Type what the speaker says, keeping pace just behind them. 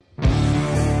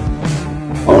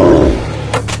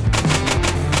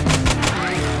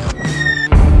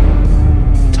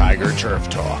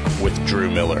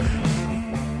Miller.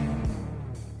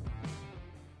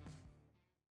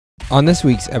 On this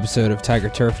week's episode of Tiger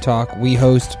Turf Talk, we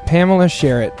host Pamela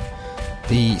Sherritt,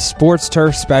 the sports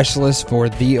turf specialist for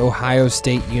The Ohio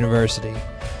State University.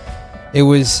 It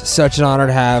was such an honor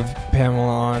to have Pamela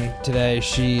on today.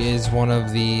 She is one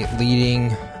of the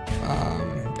leading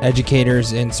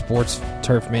educators in sports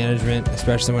turf management,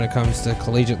 especially when it comes to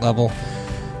collegiate level.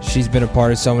 She's been a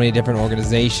part of so many different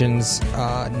organizations,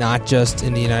 not just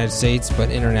in the United States, but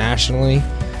internationally.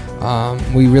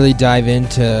 We really dive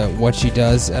into what she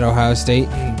does at Ohio State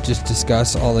and just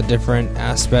discuss all the different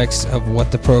aspects of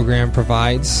what the program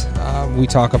provides. We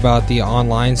talk about the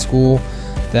online school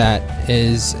that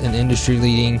is an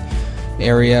industry-leading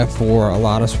area for a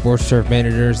lot of sports turf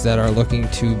managers that are looking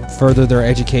to further their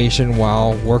education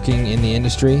while working in the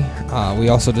industry. We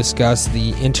also discuss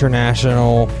the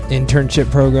international internship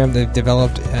program they've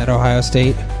developed at Ohio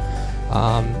State,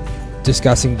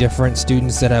 discussing different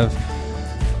students that have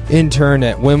interned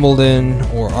at Wimbledon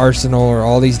or Arsenal or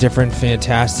all these different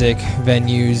fantastic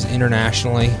venues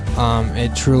internationally.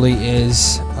 It truly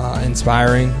is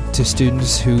inspiring to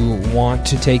students who want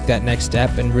to take that next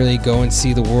step and really go and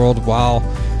see the world while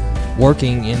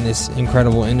working in this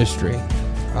incredible industry.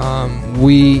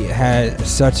 We had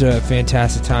such a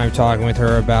fantastic time talking with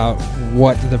her about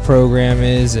what the program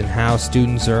is and how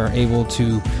students are able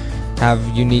to have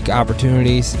unique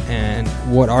opportunities and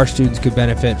what our students could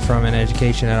benefit from an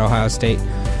education at Ohio State.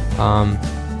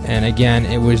 And again,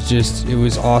 it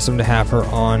was awesome to have her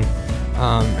on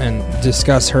and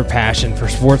discuss her passion for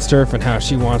sports turf and how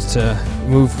she wants to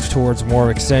move towards more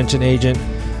extension agent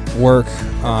work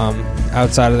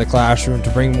outside of the classroom to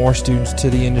bring more students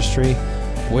to the industry,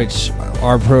 which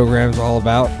our program's all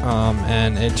about.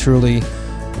 And it truly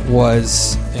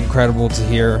was incredible to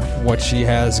hear what she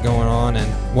has going on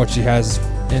and what she has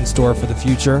in store for the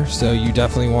future. So you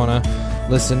definitely want to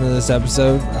listen to this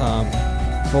episode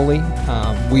fully.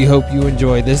 We hope you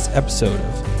enjoy this episode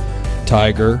of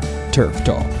Tiger Turf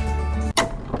Talk.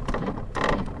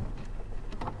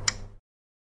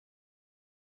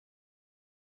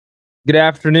 Good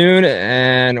afternoon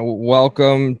and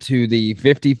welcome to the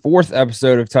 54th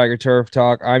episode of Tiger Turf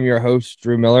Talk. I'm your host,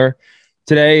 Drew Miller.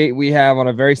 Today, we have on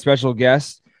a very special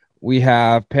guest, we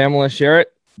have Pamela Sherritt,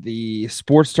 the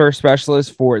sports turf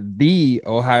specialist for The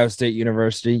Ohio State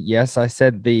University. Yes, I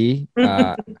said the.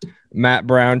 Matt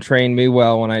Brown trained me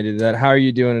well when I did that. How are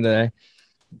you doing today?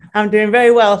 I'm doing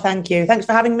very well, thank you. Thanks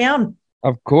for having me on.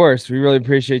 Of course. We really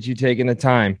appreciate you taking the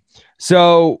time.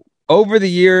 So, over the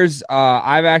years,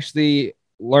 I've actually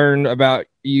learned about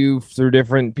you through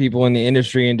different people in the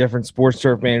industry and different sports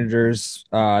turf managers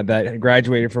that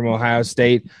graduated from Ohio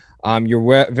State.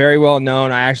 You're very well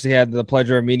known. I actually had the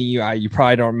pleasure of meeting you. You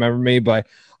probably don't remember me, but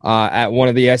at one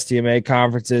of the STMA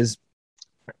conferences.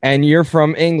 And you're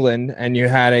from England, and you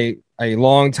had a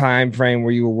long time frame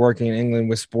where you were working in England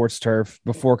with sports turf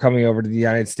before coming over to the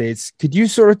United States. Could you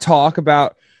sort of talk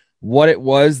about what it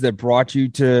was that brought you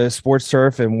to sports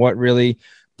turf and what really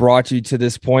brought you to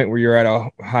this point where you're at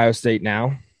Ohio State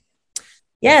now?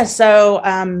 Yeah, so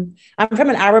I'm from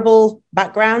an arable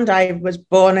background. I was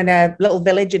born in a little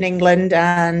village in England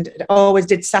and always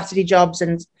did Saturday jobs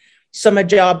and summer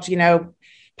jobs,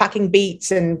 packing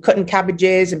beets and cutting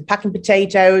cabbages and packing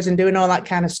potatoes and doing all that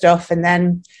kind of stuff. And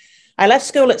then I left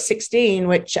school at 16,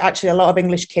 which actually a lot of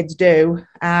English kids do.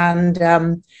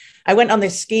 And I went on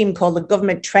this scheme called the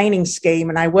Government Training Scheme,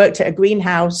 and I worked at a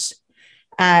greenhouse,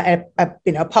 a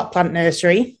pot plant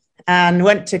nursery, and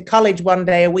went to college one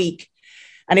day a week.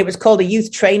 And it was called a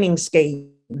youth training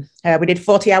scheme. We did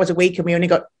 40 hours a week, and we only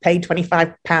got paid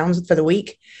 £25 for the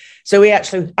week. So we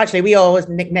we always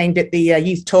nicknamed it the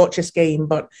youth torture scheme.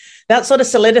 But that sort of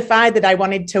solidified that I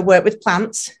wanted to work with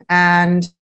plants. And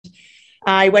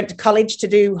I went to college to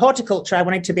do horticulture. I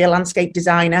wanted to be a landscape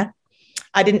designer.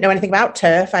 I didn't know anything about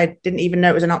turf. I didn't even know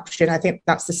it was an option. I think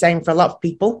that's the same for a lot of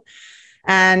people.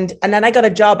 And then I got a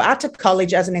job at a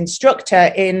college as an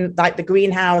instructor in like the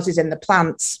greenhouses and the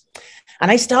plants. And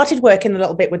I started working a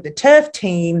little bit with the turf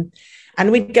team,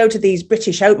 and we'd go to these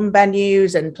British Open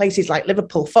venues and places like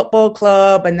Liverpool Football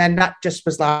Club. And then that just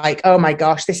was like, oh my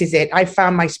gosh, this is it. I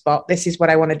found my spot. This is what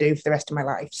I want to do for the rest of my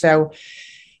life. So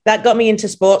that got me into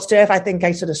sports turf. I think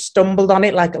I sort of stumbled on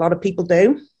it like a lot of people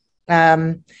do.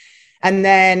 And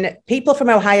then people from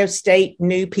Ohio State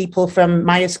knew people from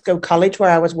Myerscough College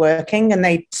where I was working, and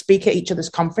they'd speak at each other's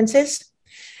conferences.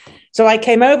 So I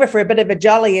came over for a bit of a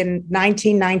jolly in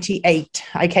 1998.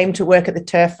 I came to work at the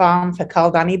turf farm for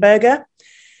Carl Dannyberger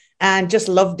and just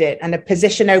loved it. And a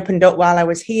position opened up while I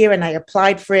was here, and I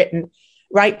applied for it. And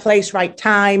right place, right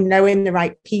time, knowing the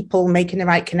right people, making the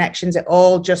right connections, it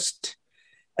all just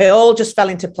it all just fell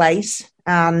into place.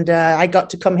 And I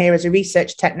got to come here as a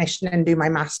research technician and do my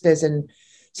master's. And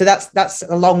so that's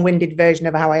a long-winded version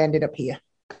of how I ended up here.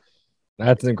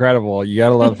 That's incredible. You got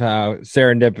to love how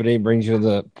serendipity brings you to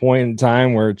the point in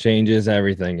time where it changes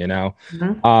everything, you know?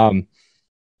 Mm-hmm.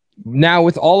 Now,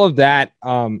 with all of that,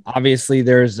 obviously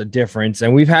there's a difference.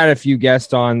 And we've had a few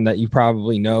guests on that you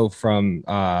probably know from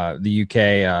the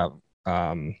UK.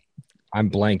 I'm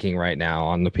blanking right now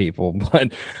on the people,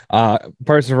 but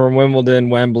person from Wimbledon,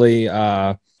 Wembley,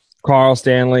 Carl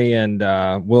Stanley, and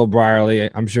Will Brierley.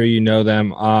 I'm sure you know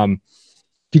them.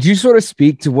 Could you sort of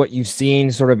speak to what you've seen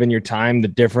sort of in your time, the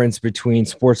difference between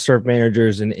sports turf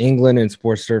managers in England and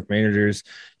sports turf managers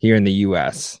here in the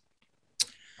US?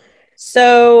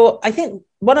 So I think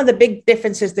one of the big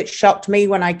differences that shocked me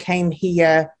when I came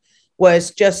here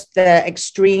was just the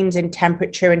extremes in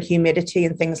temperature and humidity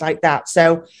and things like that.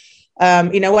 So,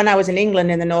 when I was in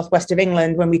England, in the northwest of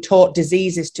England, when we taught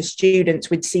diseases to students,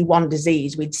 we'd see one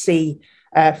disease. We'd see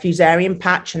Fusarium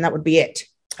patch, and that would be it.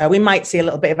 We might see a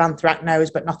little bit of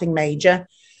anthracnose, but nothing major.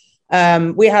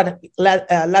 We had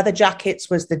leather jackets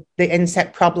was the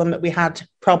insect problem that we had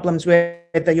problems with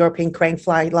the European crane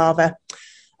fly larva.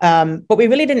 But we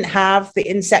really didn't have the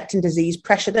insect and disease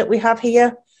pressure that we have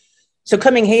here. So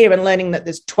coming here and learning that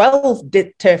there's 12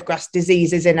 turfgrass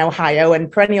diseases in Ohio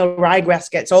and perennial ryegrass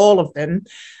gets all of them,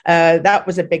 that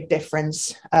was a big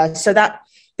difference. So that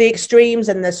the extremes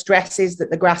and the stresses that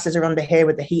the grasses are under here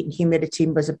with the heat and humidity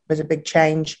was a big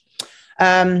change.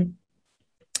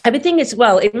 Everything is,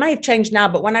 well, it may have changed now,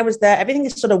 but when I was there, everything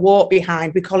is sort of walk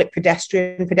behind. We call it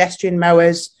pedestrian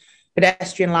mowers,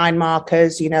 pedestrian line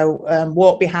markers,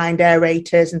 walk behind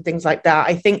aerators and things like that.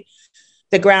 I think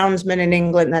the groundsmen in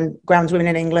England and groundswomen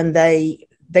in England, they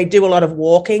do a lot of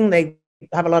walking. They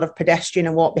have a lot of pedestrian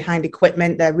and walk behind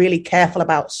equipment. They're really careful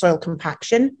about soil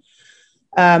compaction.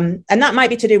 And that might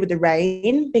be to do with the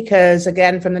rain, because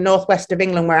again, from the northwest of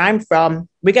England, where I'm from,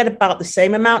 we get about the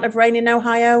same amount of rain in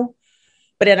Ohio.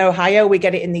 But in Ohio, we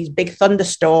get it in these big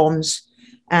thunderstorms.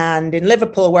 And in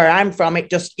Liverpool, where I'm from, you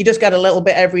just get a little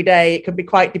bit every day. It can be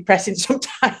quite depressing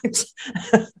sometimes.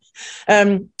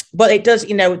 But it does,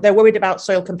 they're worried about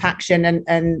soil compaction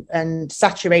and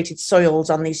saturated soils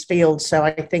on these fields. So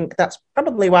I think that's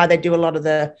probably why they do a lot of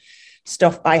the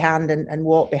stuff by hand and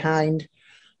walk behind.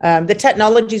 The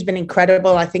technology has been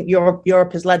incredible. I think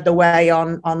Europe has led the way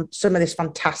on some of this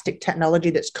fantastic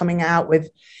technology that's coming out with,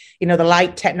 the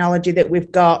light technology that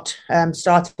we've got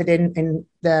started in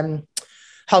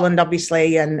Holland,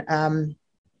 obviously, and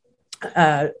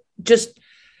just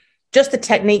the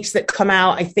techniques that come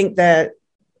out. I think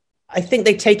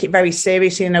they take it very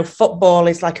seriously. Football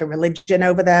is like a religion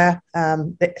over there,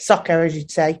 soccer, as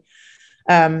you'd say.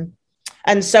 And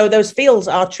so those fields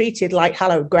are treated like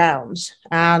hallowed grounds.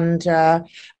 And I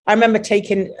remember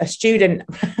taking a student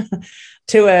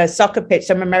to a soccer pitch,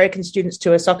 some American students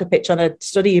to a soccer pitch on a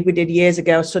study we did years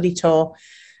ago, a study tour.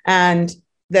 And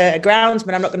the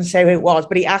groundsman, I'm not going to say who it was,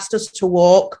 but he asked us to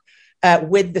walk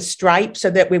with the stripe so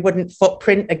that we wouldn't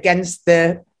footprint against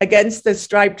the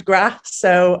striped grass.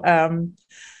 So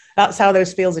that's how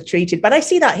those fields are treated. But I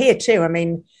see that here too. I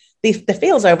mean, the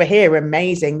fields over here are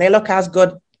amazing. They look as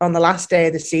good on the last day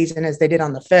of the season as they did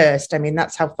on the first. I mean,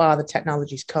 that's how far the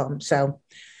technology's come. So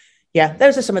yeah,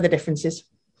 those are some of the differences.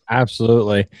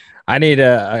 Absolutely. I need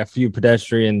a few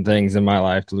pedestrian things in my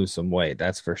life to lose some weight.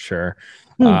 That's for sure.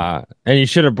 And you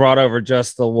should have brought over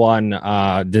just the one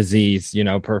disease,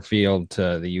 per field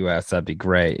to the US. That'd be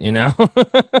great,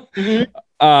 Mm-hmm.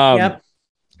 Yep.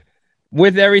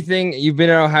 With everything, you've been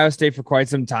at Ohio State for quite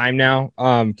some time now.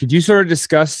 Could you sort of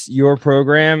discuss your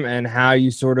program and how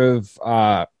you sort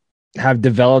of have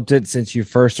developed it since you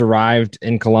first arrived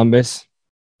in Columbus?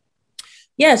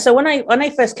 Yeah, so when I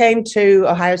first came to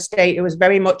Ohio State, it was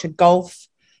very much a golf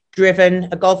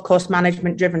course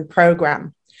management driven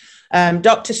program.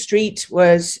 Dr. Street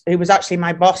was actually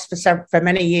my boss for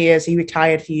many years. He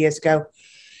retired a few years ago.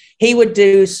 He would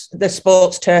do the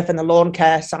sports turf and the lawn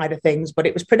care side of things, but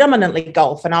it was predominantly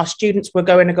golf, and our students were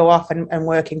going to go off and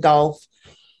work in golf.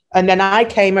 And then I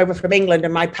came over from England,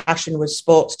 and my passion was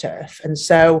sports turf. And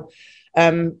so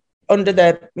under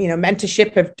the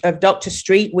mentorship of Dr.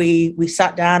 Street, we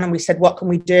sat down and we said, what can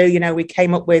we do? We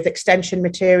came up with extension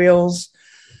materials.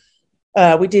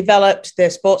 We developed the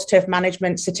sports turf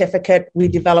management certificate. We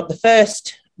developed the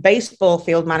first baseball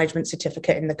field management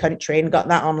certificate in the country and got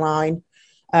that online.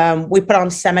 We put on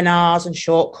seminars and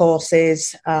short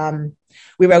courses.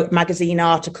 We wrote magazine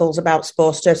articles about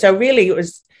sports turf. So really it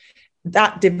was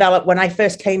that developed when I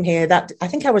first came here. That I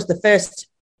think I was the first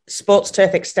sports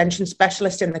turf extension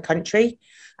specialist in the country.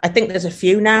 I think there's a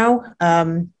few now.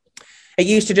 It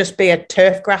used to just be a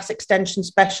turf grass extension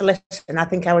specialist, and I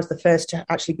think I was the first to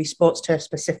actually be sports turf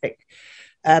specific.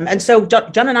 And so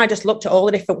John and I just looked at all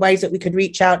the different ways that we could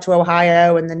reach out to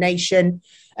Ohio and the nation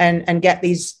and get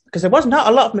these, because there was not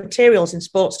a lot of materials in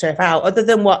sports turf out other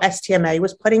than what STMA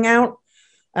was putting out.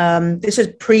 This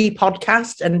is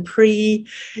pre-podcast and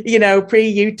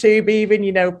pre-YouTube,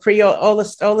 even, pre all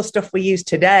the stuff we use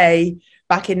today.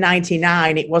 Back in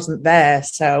 99, it wasn't there.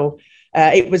 So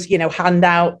it was,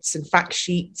 handouts and fact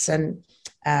sheets and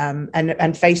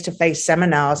face-to-face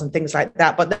seminars and things like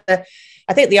that. But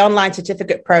I think the online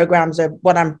certificate programs are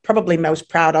what I'm probably most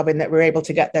proud of, in that we're able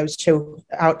to get those two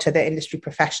out to the industry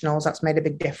professionals. That's made a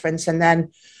big difference. And then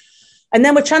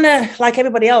we're trying to, like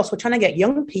everybody else, we're trying to get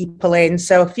young people in.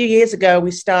 So a few years ago,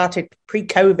 we started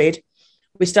pre-COVID.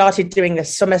 We started doing a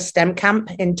summer STEM camp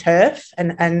in turf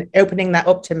and opening that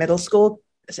up to middle school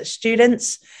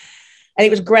students. And it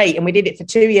was great. And we did it for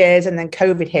 2 years, and then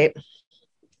COVID hit.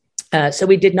 So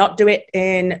we did not do it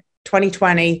in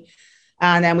 2020.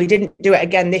 And then we didn't do it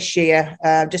again this year,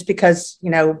 just because,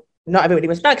 not everybody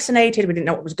was vaccinated. We didn't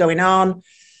know what was going on.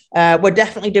 We're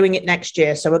definitely doing it next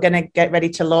year. So we're going to get ready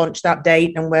to launch that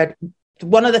date. And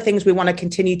one of the things we want to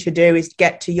continue to do is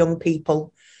get to young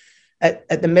people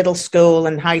at the middle school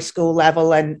and high school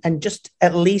level and just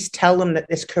at least tell them that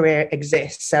this career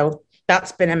exists. So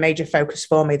that's been a major focus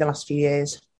for me the last few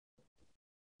years.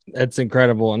 That's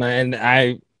incredible. And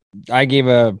I gave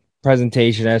a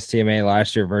presentation at STMA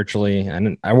last year virtually,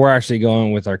 and we're actually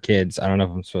going with our kids. I don't know if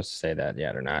I'm supposed to say that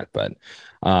yet or not, but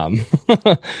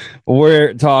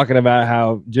we're talking about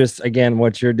how, just again,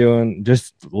 what you're doing,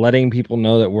 just letting people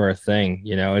know that we're a thing.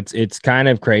 It's kind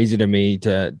of crazy to me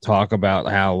to talk about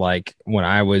how, like, when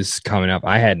I was coming up,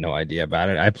 I had no idea about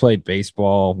it. I played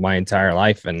baseball my entire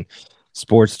life, and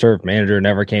sports turf manager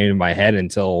never came into my head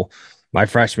until my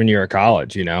freshman year of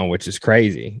college, which is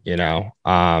crazy,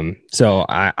 so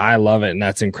I love it. And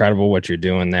that's incredible what you're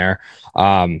doing there.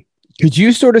 Could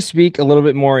you sort of speak a little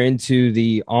bit more into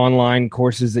the online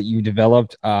courses that you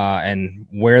developed and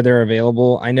where they're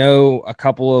available? I know a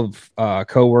couple of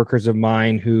coworkers of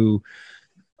mine who,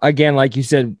 again, like you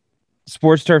said,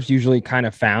 sports turf's usually kind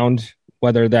of found,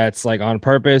 whether that's like on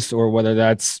purpose or whether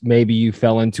that's maybe you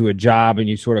fell into a job and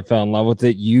you sort of fell in love with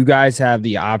it. You guys have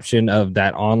the option of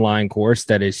that online course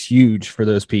that is huge for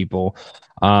those people.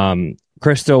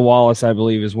 Krista Wallace, I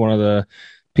believe, is one of the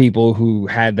people who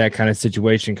had that kind of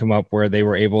situation come up where they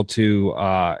were able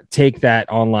to take that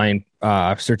online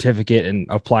certificate and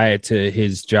apply it to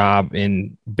his job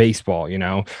in baseball.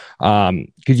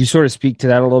 Could you sort of speak to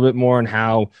that a little bit more, and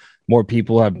how more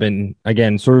people have been,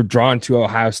 again, sort of drawn to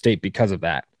Ohio State because of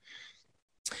that?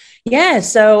 Yeah,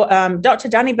 so Dr.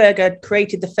 Danny Berger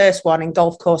created the first one in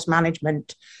golf course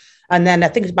management. And then I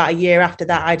think it's about a year after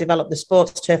that, I developed the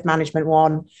sports turf management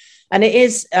one. And it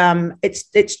is,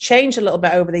 it's changed a little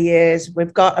bit over the years.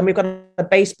 We've got a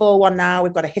baseball one now.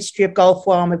 We've got a history of golf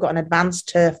one. We've got an advanced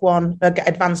turf one,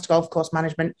 advanced golf course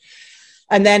management.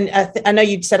 And then I know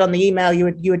you'd said on the email you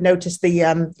would notice the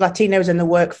Latinos in the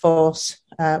workforce.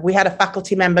 We had a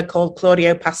faculty member called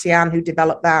Claudio Pacian who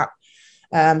developed that.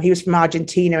 He was from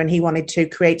Argentina, and he wanted to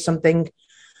create something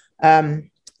like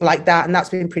that, and that's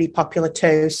been pretty popular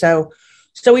too. So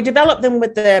we developed them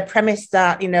with the premise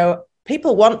that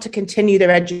people want to continue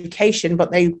their education,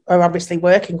 but they are obviously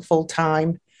working full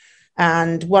time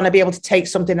and want to be able to take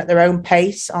something at their own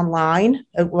pace online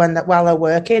while they're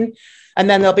working. And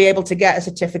then they'll be able to get a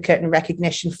certificate and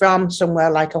recognition from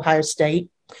somewhere like Ohio State.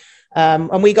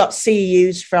 And we got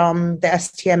CEUs from the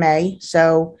STMA.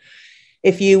 So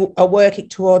if you are working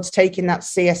towards taking that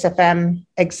CSFM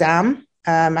exam,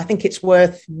 I think it's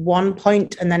worth 1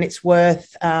 point, and then it's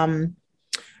worth, I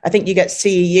think you get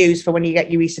CEUs for when you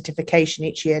get your recertification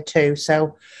each year too.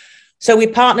 So we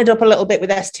partnered up a little bit with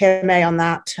STMA on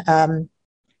that.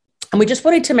 And we just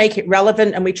wanted to make it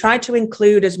relevant, and we tried to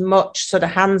include as much sort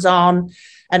of hands-on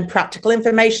and practical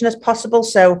information as possible.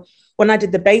 So when I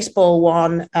did the baseball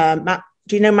one, Matt,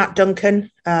 do you know Matt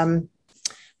Duncan?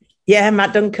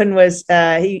 Matt Duncan was,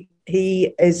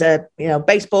 he is a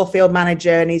baseball field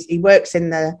manager, and he works in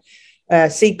the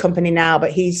seed company now,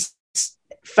 but he's a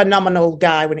phenomenal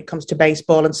guy when it comes to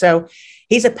baseball. And so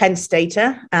he's a Penn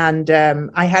Stater, and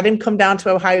I had him come down to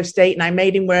Ohio State, and I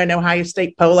made him wear an Ohio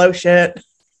State polo shirt.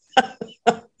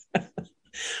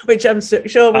 Which I'm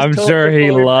sure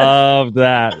he loved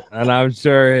that, and I'm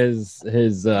sure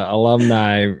his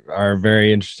alumni are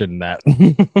very interested in that.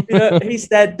 He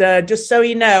said, "Just so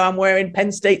you know, I'm wearing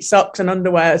Penn State socks and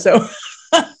underwear." So,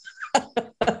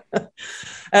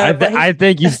 I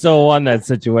think you still won that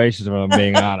situation, if I'm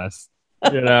being honest.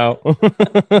 you know.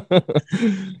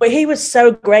 But he was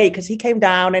so great because he came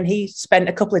down and he spent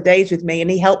a couple of days with me and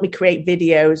he helped me create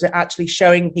videos actually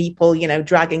showing people, you know,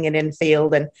 dragging an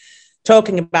infield and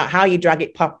talking about how you drag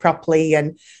it properly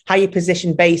and how you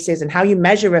position bases and how you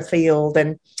measure a field.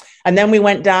 And then we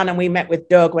went down and we met with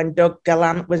Doug when Doug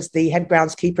Gallant was the head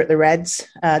groundskeeper at the Reds.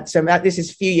 This is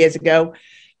a few years ago.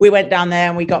 We went down there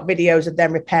and we got videos of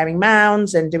them repairing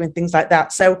mounds and doing things like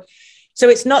that. So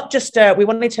it's not just, we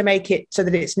wanted to make it so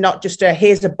that it's not just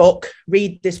here's a book,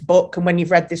 read this book. And when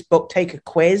you've read this book, take a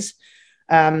quiz.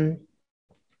 So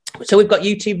we've got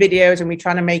YouTube videos and we're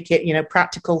trying to make it, you know,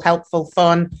 practical, helpful,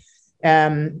 fun,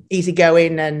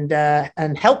 easygoing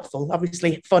and helpful,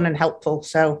 obviously fun and helpful.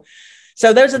 So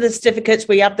those are the certificates.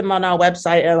 We have them on our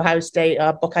website, Ohio State,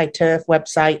 our Buckeye Turf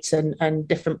websites and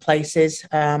different places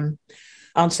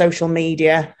on social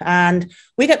media. And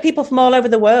we get people from all over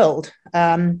the world.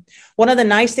 One of the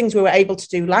nice things we were able to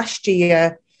do last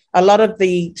year, a lot of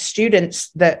the students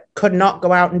that could not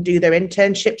go out and do their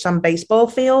internships on baseball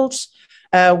fields,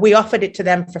 we offered it to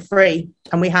them for free.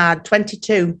 And we had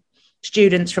 22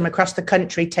 students from across the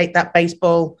country take that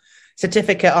baseball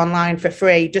certificate online for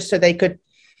free, just so they could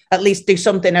at least do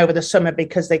something over the summer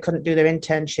because they couldn't do their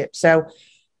internship. So,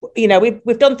 you know,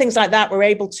 we've done things like that.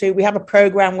 We have a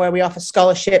program where we offer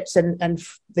scholarships and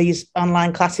these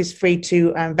online classes free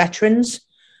to veterans.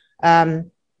 So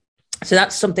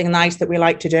that's something nice that we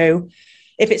like to do.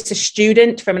 If it's a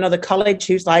student from another college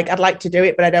who's like, I'd like to do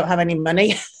it, but I don't have any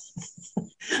money,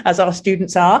 as our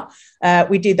students are,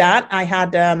 we do that. I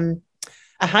had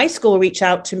a high school reach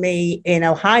out to me in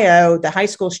Ohio. The high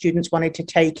school students wanted to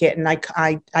take it and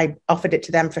I offered it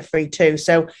to them for free too.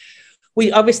 So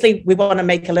we want to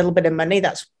make a little bit of money.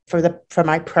 That's for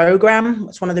my program.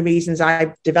 It's one of the reasons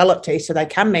I developed it so that I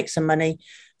can make some money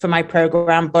for my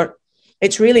program. But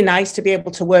it's really nice to be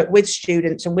able to work with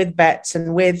students and with vets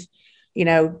and with, you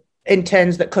know,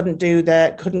 interns that couldn't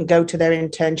go to their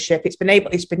internship.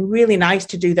 It's been really nice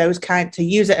to do to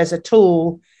use it as a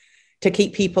tool to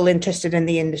keep people interested in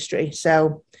the industry.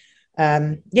 So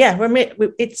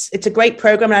it's a great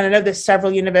program. And I know there's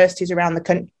several universities around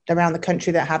the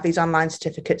country that have these online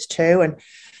certificates too. And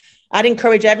I'd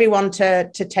encourage everyone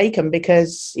to take them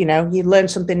because, you know, you learn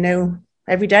something new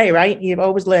every day, right? You're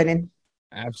always learning.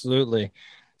 Absolutely.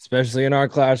 Especially in our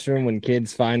classroom when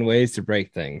kids find ways to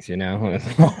break things, you know,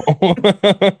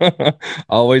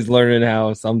 always learning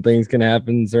how some things can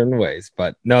happen in certain ways.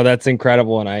 But no, that's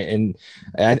incredible. And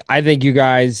I think you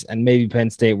guys and maybe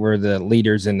Penn State were the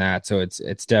leaders in that. So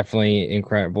it's definitely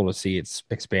incredible to see it's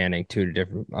expanding to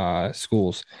different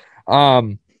schools.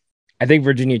 I think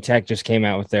Virginia Tech just came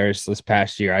out with theirs this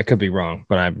past year. I could be wrong,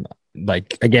 but I'm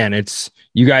like, again, it's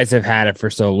you guys have had it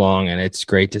for so long and it's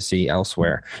great to see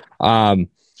elsewhere.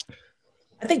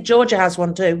 I think Georgia has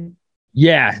one too.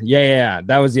 Yeah.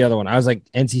 That was the other one. I was like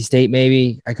NC State,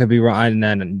 maybe. I could be wrong. And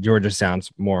then Georgia sounds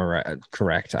more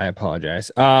correct. I apologize.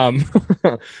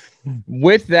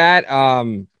 With that,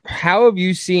 how have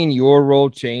you seen your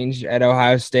role change at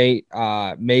Ohio State?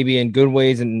 Maybe in good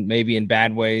ways and maybe in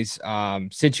bad ways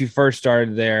since you first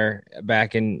started there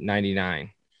back in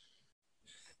 '99?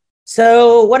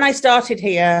 So when I started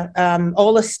here,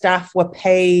 all the staff were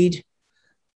paid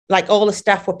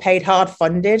hard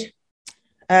funded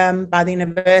by the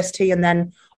university, and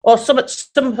then some of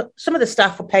the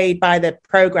staff were paid by the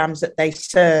programs that they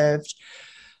served.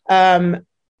 All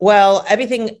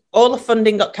the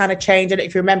funding got kind of changed. And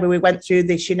if you remember, we went through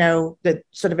this, you know, the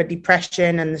sort of a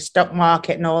depression and the stock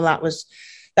market and all that was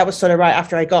sort of right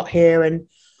after I got here. And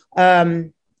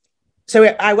so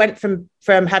I went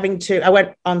I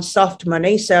went on soft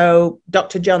money. So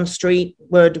Dr. John Street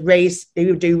would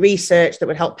do research that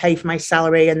would help pay for my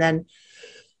salary. And then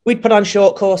we'd put on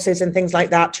short courses and things like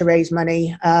that to raise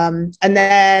money. And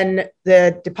then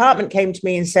the department came to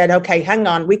me and said, okay, hang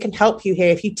on, we can help you here.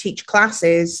 If you teach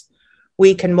classes,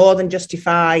 we can more than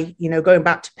justify, you know, going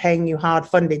back to paying you hard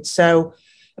funded. So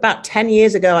about 10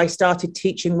 years ago, I started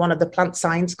teaching one of the plant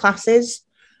science classes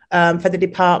for the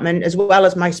department, as well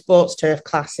as my sports turf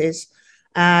classes.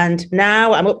 And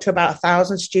now I'm up to about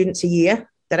 1,000 students a year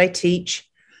that I teach.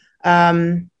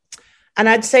 And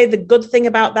I'd say the good thing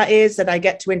about that is that I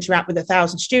get to interact with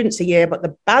 1,000 students a year. But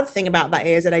the bad thing about that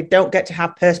is that I don't get to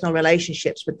have personal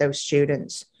relationships with those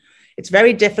students. It's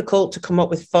very difficult to come up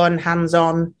with fun,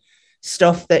 hands-on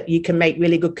stuff that you can make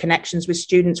really good connections with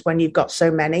students when you've got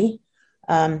so many.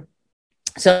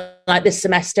 So like this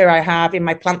semester I have in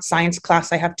my plant science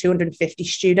class, I have 250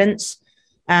 students.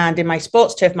 And in my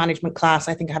sports turf management class,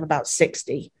 I think I have about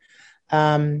 60.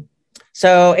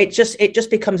 So it just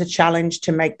becomes a challenge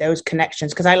to make those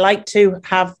connections because I like to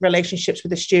have relationships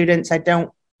with the students. I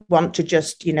don't want to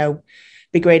just,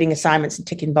 be grading assignments and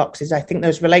ticking boxes. I think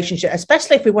those relationships,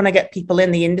 especially if we want to get people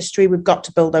in the industry, we've got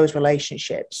to build those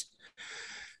relationships.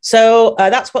 So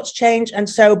that's what's changed. And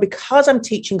so because I'm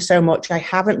teaching so much, I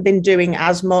haven't been doing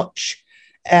as much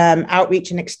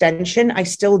outreach and extension. I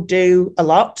still do a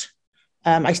lot.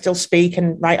 I still speak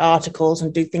and write articles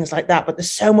and do things like that, but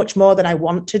there's so much more that I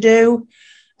want to do.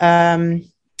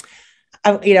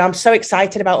 I'm so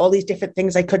excited about all these different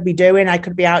things I could be doing. I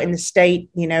could be out in the state,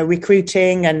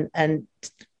 recruiting and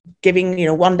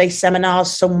giving, one-day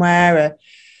seminars somewhere, or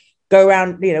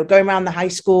going around the high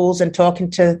schools and talking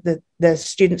to the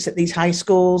students at these high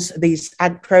schools, these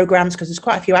ag programs, because there's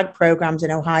quite a few ag programs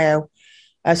in Ohio.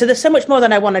 So there's so much more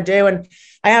that I want to do. And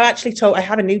I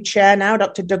have a new chair now,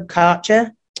 Dr. Doug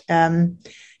Karcher.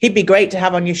 He'd be great to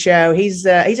have on your show. He's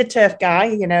a turf guy.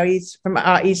 He's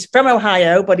from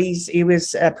Ohio, but he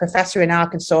was a professor in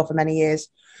Arkansas for many years.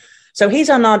 So he's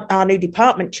on our new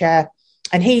department chair,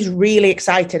 and he's really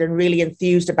excited and really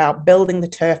enthused about building the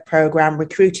turf program,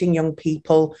 recruiting young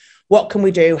people. What can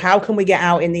we do? How can we get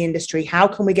out in the industry? How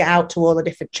can we get out to all the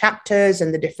different chapters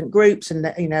and the different groups and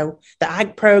the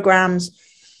ag programs?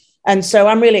 And so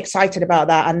I'm really excited about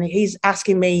that. And he's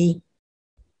asking me,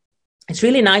 it's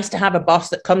really nice to have a boss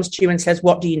that comes to you and says,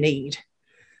 what do you need?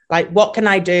 Like, what can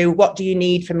I do? What do you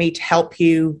need for me to help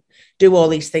you do all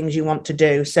these things you want to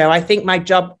do? So I think my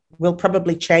job will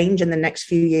probably change in the next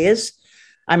few years.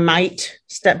 I might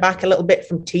step back a little bit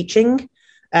from teaching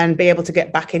and be able to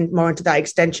get back more into that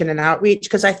extension and outreach,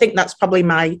 because I think that's probably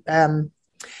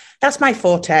that's my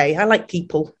forte. I like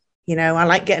people, I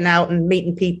like getting out and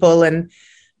meeting people and,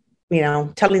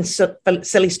 telling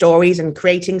silly stories and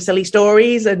creating silly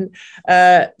stories and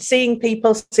seeing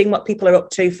what people are up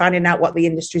to, finding out what the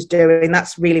industry's doing.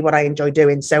 That's really what I enjoy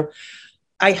doing. So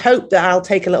I hope that I'll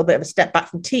take a little bit of a step back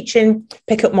from teaching,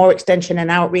 pick up more extension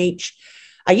and outreach.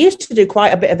 I used to do quite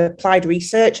a bit of applied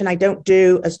research, and I don't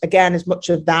do as much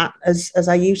of that as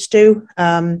I used to.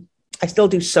 I still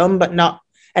do some, but not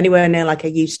anywhere near like I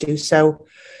used to. So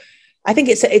I think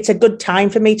it's a good time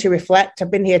for me to reflect.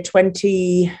 I've been here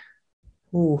 22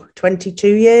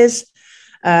 years.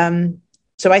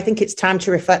 So I think it's time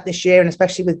to reflect this year, and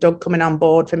especially with Doug coming on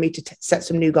board, for me to set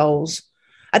some new goals.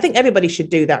 I think everybody should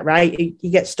do that, right?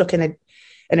 You get stuck in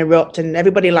a rut, and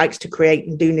everybody likes to create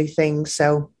and do new things.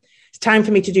 So it's time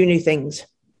for me to do new things.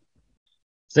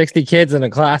 60 kids in a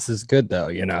class is good, though.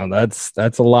 That's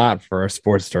a lot for a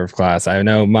sports turf class. I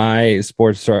know my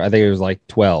sports turf, I think it was like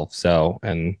 12. So,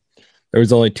 and there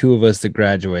was only 2 of us that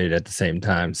graduated at the same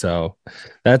time. So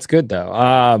that's good,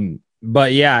 though.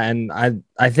 But yeah, and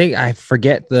I think I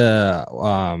forget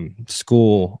the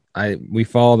school. We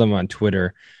follow them on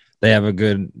Twitter.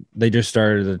 They just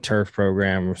started a turf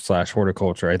program /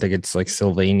 horticulture. I think it's like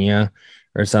Sylvania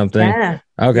or something. Yeah.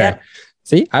 Okay. Yeah.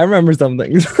 See, I remember some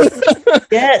things.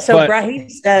 Yeah. So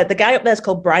the guy up there is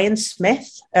called Brian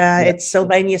Smith. It's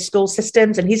Sylvania School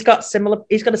Systems, and he's got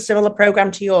a similar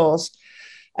program to yours.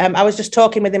 I was just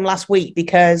talking with him last week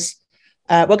because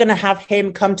we're going to have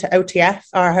him come to OTF,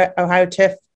 our Ohio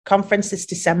Turf Conference, this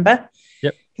December.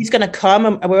 Yep. He's going to come,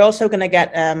 and we're also going to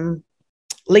get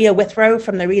Leah Withrow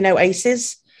from the Reno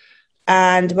Aces.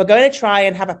 And we're going to try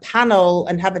and have a panel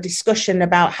and have a discussion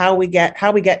about how we get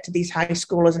to these high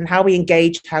schoolers and how we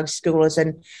engage high schoolers,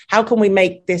 and how can we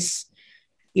make this,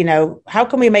 how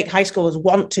can we make high schoolers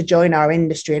want to join our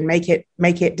industry and make it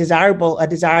a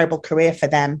desirable career for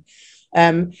them.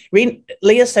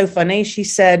 Leah's so funny. She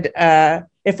said,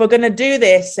 if we're going to do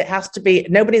this, it has to be,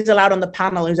 nobody's allowed on the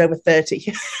panel who's over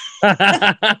 30.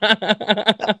 I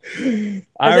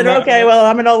said, okay, well,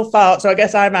 I'm an old fart, so I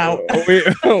guess I'm out.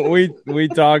 we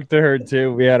talked to her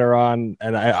too. We had her on,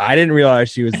 and I didn't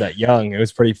realize she was that young. It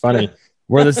was pretty funny.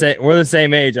 We're the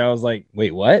same age. I was like,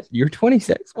 wait, what? You're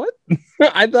 26? What?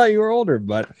 I thought you were older,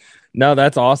 but no,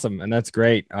 that's awesome. And that's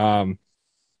great.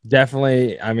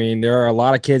 Definitely. I mean, there are a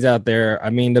lot of kids out there.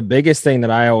 I mean, the biggest thing that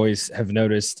I always have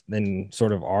noticed in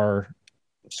sort of our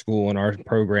school and our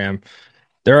program,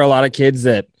 there are a lot of kids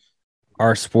that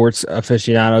are sports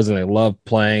aficionados and they love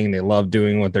playing, they love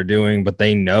doing what they're doing, but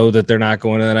they know that they're not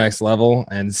going to the next level.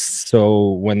 And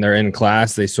so when they're in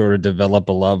class, they sort of develop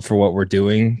a love for what we're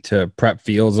doing to prep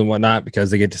fields and whatnot,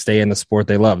 because they get to stay in the sport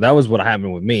they love. That was what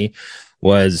happened with me.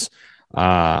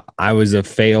 I was a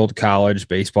failed college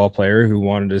baseball player who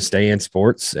wanted to stay in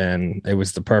sports, and it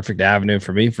was the perfect avenue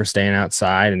for me for staying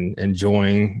outside and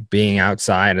enjoying being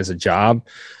outside as a job.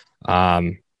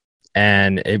 And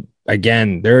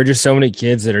again, there are just so many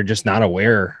kids that are just not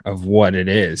aware of what it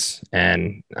is.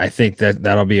 And I think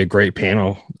that'll be a great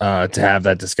panel to have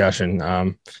that discussion.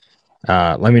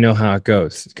 Let me know how it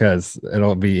goes, because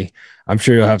it'll be I'm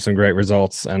sure you'll have some great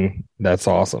results, and that's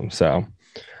awesome. So,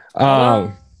 I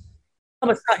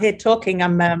was sat here talking.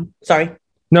 I'm sorry.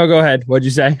 No, go ahead. What'd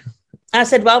you say? I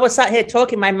said, while we're sat here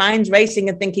talking, my mind's racing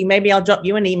and thinking maybe I'll drop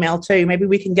you an email too. Maybe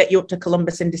we can get you up to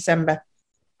Columbus in December.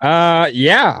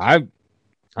 Yeah,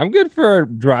 I'm good for a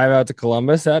drive out to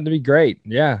Columbus. That'd be great.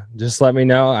 Yeah, just let me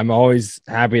know. I'm always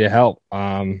happy to help.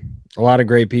 A lot of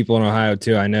great people in Ohio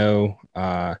too, I know.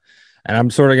 And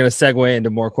I'm sort of going to segue into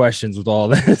more questions with all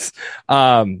this.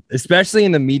 Especially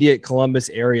in the immediate Columbus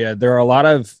area, there are a lot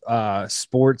of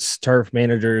sports turf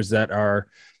managers that are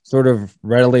sort of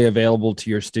readily available to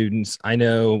your students. I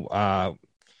know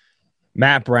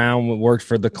Matt Brown worked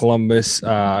for the Columbus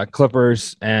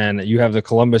Clippers, and you have the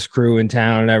Columbus Crew in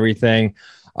town and everything.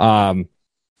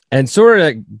 And sort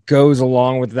of goes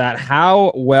along with that.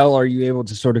 How well are you able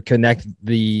to sort of connect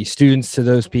the students to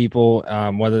those people,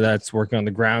 whether that's working on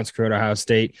the grounds crew at Ohio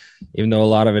State, even though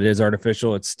a lot of it is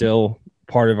artificial, it's still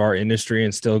part of our industry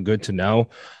and still good to know.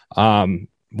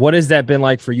 What has that been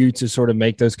like for you to sort of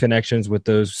make those connections with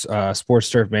those sports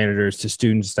turf managers to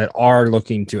students that are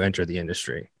looking to enter the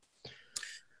industry?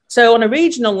 So on a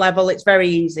regional level, it's very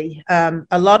easy.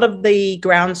 A lot of the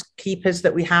groundskeepers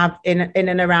that we have in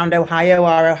and around Ohio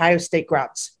are Ohio State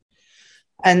grads.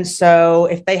 And so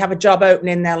if they have a job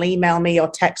opening, they'll email me or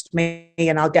text me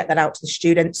and I'll get that out to the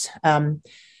students.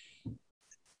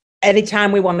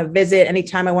 Anytime we want to visit,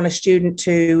 anytime I want a student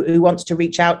who wants to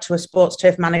reach out to a sports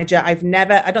turf manager, I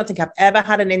don't think I've ever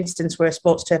had an instance where a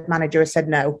sports turf manager has said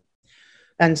no.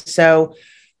 And so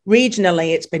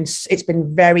regionally, it's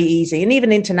been very easy, and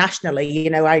even internationally, you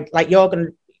know, you're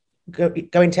going to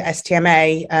go into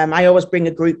STMA. I always bring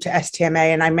a group to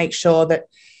STMA, and I make sure that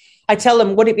I tell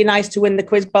them, would it be nice to win the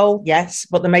quiz bowl? Yes,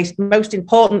 but the most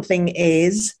important thing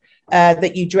is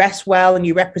that you dress well and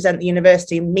you represent the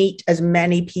university and meet as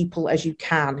many people as you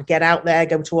can. Get out there,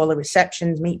 go to all the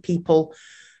receptions, meet people,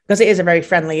 because it is a very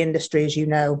friendly industry, as you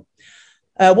know.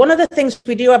 One of the things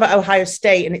we do have at Ohio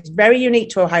State, and it's very unique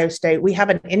to Ohio State, we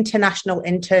have an international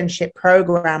internship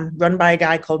program run by a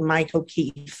guy called Mike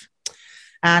O'Keefe.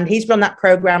 And he's run that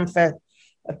program for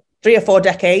 3 or 4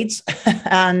 decades.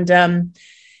 And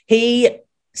he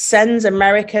sends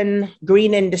American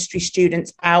green industry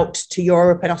students out to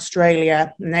Europe and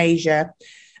Australia and Asia.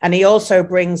 And he also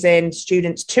brings in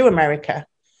students to America.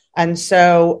 And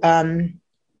so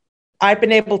I've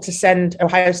been able to send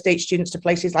Ohio State students to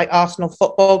places like Arsenal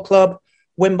Football Club,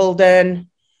 Wimbledon,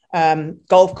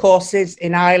 golf courses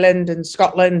in Ireland and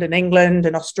Scotland and England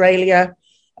and Australia.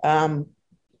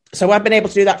 So I've been able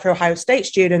to do that for Ohio State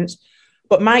students.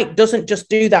 But Mike doesn't just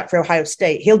do that for Ohio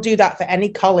State. He'll do that for any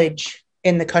college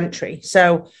in the country.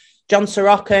 So John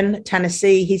Sorokin,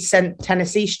 Tennessee, he's sent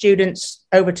Tennessee students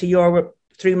over to Europe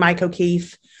through Mike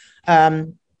O'Keefe.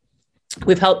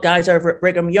 We've helped guys over at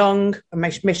Brigham Young,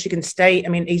 Michigan State. I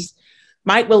mean,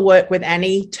 Mike will work with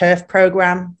any turf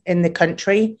program in the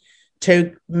country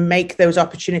to make those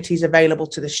opportunities available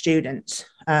to the students.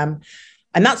 And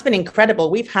that's been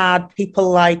incredible. We've had people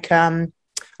like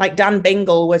Dan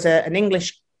Bingle was an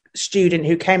English student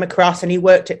who came across, and he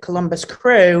worked at Columbus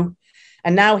Crew,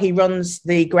 and now he runs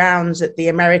the grounds at the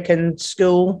American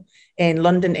School in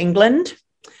London, England.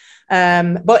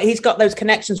 But he's got those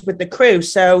connections with the Crew,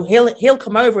 so he'll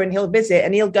come over and he'll visit,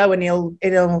 and he'll go and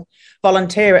he'll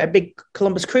volunteer at a big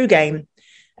Columbus Crew game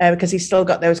because he's still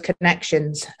got those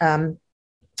connections.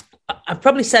 I've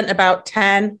probably sent about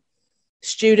 10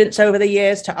 students over the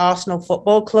years to Arsenal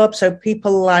Football Club. So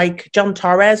people like John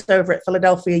Torres over at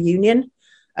Philadelphia Union,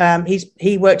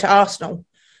 he worked at Arsenal,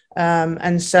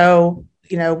 and so.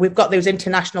 You know, we've got those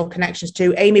international connections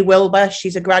too. Amy Wilbur,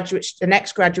 she's an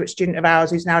ex-graduate student of ours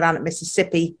who's now down at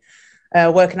Mississippi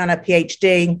working on her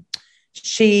PhD.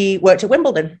 She worked at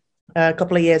Wimbledon a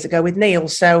couple of years ago with Neil.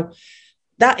 So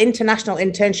that international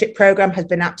internship program has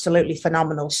been absolutely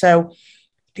phenomenal. So,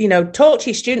 you know, talk to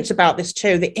your students about this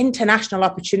too. The international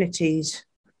opportunities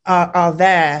are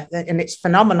there, and it's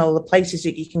phenomenal, the places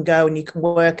that you can go and you can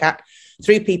work at.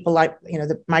 Through people like, you know,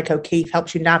 the Mike O'Keefe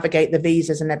helps you navigate the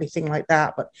visas and everything like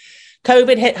that. But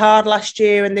COVID hit hard last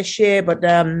year and this year, but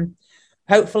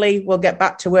hopefully we'll get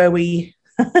back to where we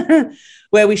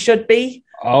should be.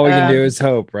 All we can do is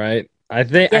hope, right? I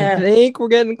think we're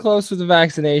getting close with the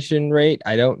vaccination rate.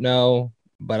 I don't know,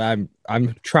 but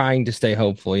I'm trying to stay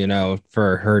hopeful, you know,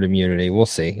 for herd immunity. We'll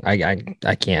see. I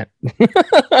can't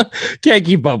can't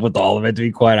keep up with all of it, to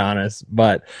be quite honest.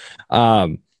 But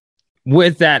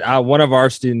with that, one of our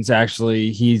students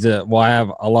actually, I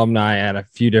have alumni at a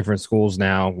few different schools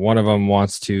now. One of them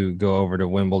wants to go over to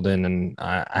Wimbledon, and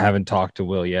I haven't talked to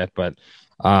Will yet, but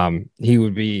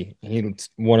He's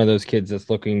one of those kids that's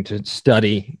looking to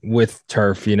study with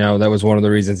turf. That was one of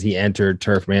the reasons he entered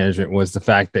turf management, was the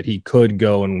fact that he could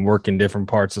go and work in different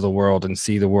parts of the world and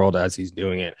see the world as he's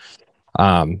doing it.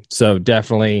 So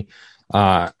definitely,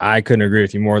 I couldn't agree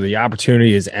with you more. The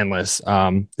opportunity is endless.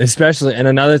 Especially, and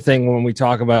another thing, when we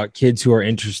talk about kids who are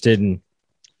interested in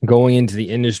going into the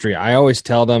industry, I always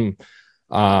tell them,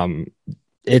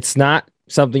 it's not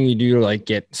something you do to like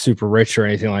get super rich or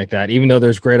anything like that, even though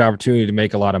there's great opportunity to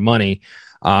make a lot of money.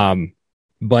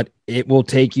 But it will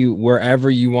take you wherever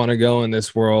you want to go in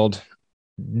this world,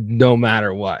 no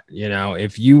matter what.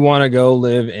 If you want to go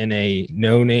live in a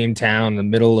no-name town in the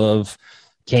middle of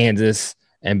Kansas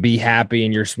and be happy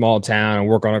in your small town and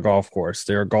work on a golf course,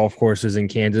 there are golf courses in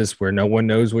Kansas where no one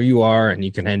knows where you are and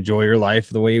you can enjoy your life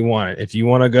the way you want it. If you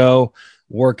want to go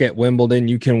work at Wimbledon,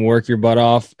 you can work your butt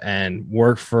off and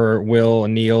work for Will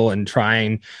and Neil and try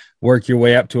and work your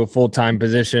way up to a full-time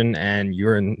position, and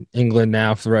you're in England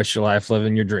now for the rest of your life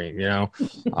living your dream.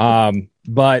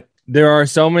 But there are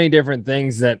so many different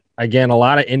things that, again, a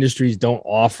lot of industries don't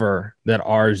offer that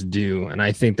ours do, and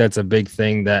I think that's a big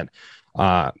thing that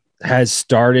has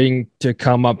starting to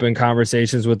come up in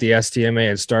conversations with the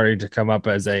STMA. It's starting to come up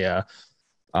as a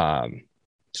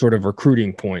sort of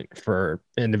recruiting point for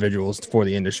individuals for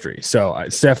the industry. So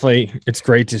it's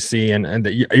great to see. And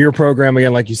your program,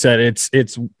 again, like you said,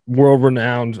 it's world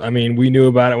renowned. I mean, we knew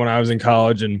about it when I was in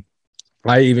college, and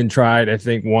I even tried, I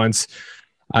think once.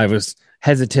 I was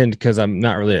hesitant because I'm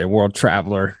not really a world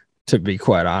traveler, to be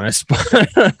quite honest,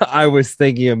 but I was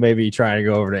thinking of maybe trying to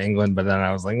go over to England, but then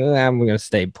I was like, I'm going to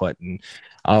stay put and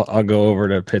I'll go over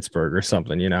to Pittsburgh or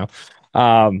something,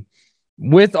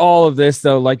 With all of this,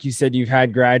 though, like you said, you've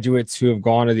had graduates who have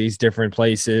gone to these different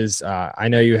places. I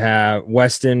know you have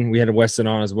Weston. We had a Weston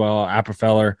on as well,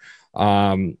 Appenfeller,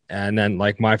 and then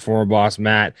like my former boss,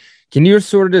 Matt. Can you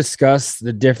sort of discuss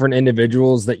the different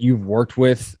individuals that you've worked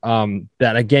with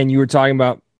that, again, you were talking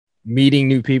about meeting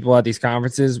new people at these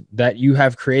conferences, that you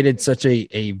have created such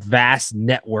a vast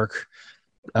network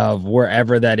of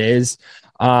wherever that is,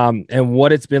 and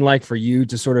what it's been like for you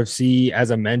to sort of see as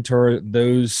a mentor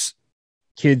those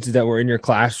kids that were in your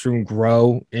classroom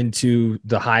grow into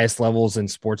the highest levels in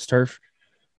sports turf?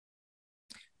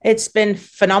 It's been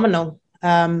phenomenal.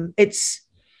 I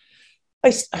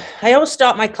always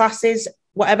start my classes,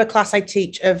 whatever class I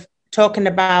teach, of talking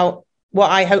about what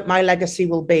I hope my legacy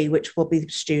will be, which will be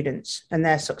students and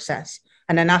their success,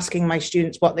 and then asking my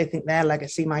students what they think their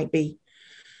legacy might be.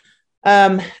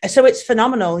 So it's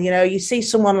phenomenal. You see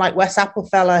someone like Wes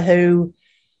Appenfeller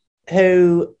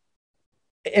who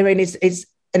I mean, is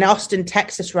in Austin,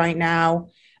 Texas right now.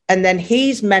 And then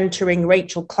he's mentoring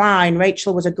Rachel Klein.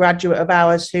 Rachel was a graduate of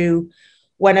ours who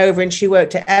went over and she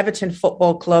worked at Everton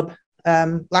Football Club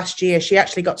last year. She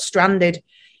actually got stranded.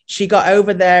 She got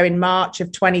over there in March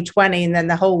of 2020, and then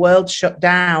the whole world shut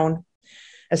down.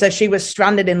 And so she was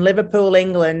stranded in Liverpool,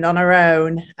 England on her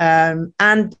own.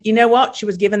 And you know what? She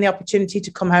was given the opportunity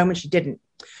to come home and she didn't.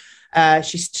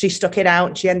 She stuck it out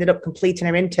and she ended up completing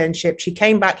her internship. She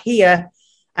came back here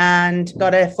and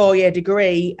got a 4-year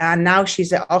degree, and now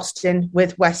she's at Austin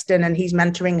with Weston and he's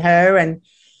mentoring her.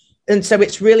 And so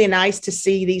it's really nice to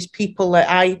see these people that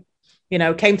I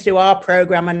came through our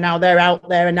program, and now they're out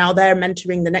there and now they're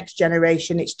mentoring the next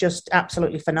generation. It's just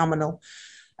absolutely phenomenal.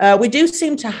 We do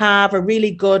seem to have a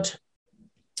really good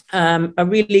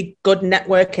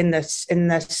network in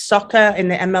the soccer, in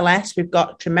the MLS. We've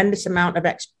got a tremendous amount of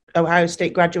Ohio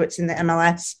State graduates in the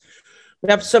MLS. We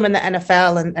have some in the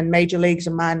NFL and major leagues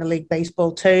and minor league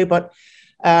baseball too. But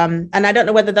and I don't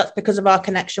know whether that's because of our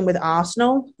connection with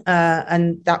Arsenal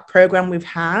and that program we've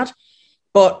had,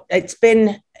 but it's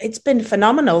been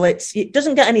phenomenal. It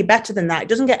doesn't get any better than that. It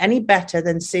doesn't get any better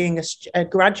than seeing a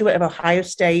graduate of Ohio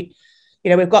State.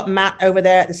 We've got Matt over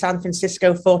there at the San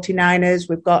Francisco 49ers.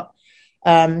 We've got,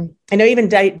 even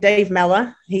Dave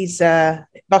Meller. He's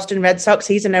Boston Red Sox.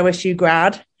 He's an OSU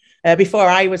grad before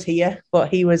I was here, but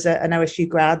he was an OSU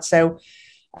grad. So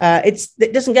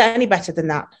it doesn't get any better than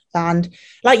that. And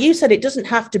like you said, it doesn't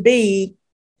have to be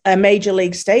a major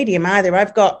league stadium either.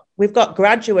 We've got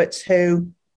graduates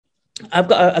who, I've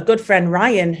got a good friend,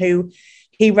 Ryan, who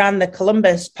he ran the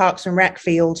Columbus Parks and Rec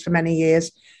fields for many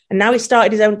years. And now he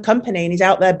started his own company and he's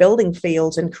out there building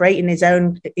fields and creating his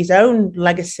own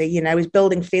legacy. He's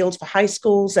building fields for high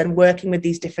schools and working with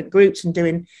these different groups and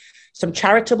doing some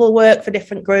charitable work for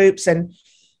different groups. And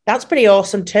that's pretty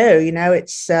awesome too.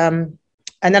 It's, and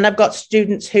then I've got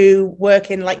students who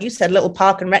work in, like you said, little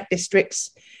park and rec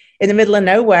districts in the middle of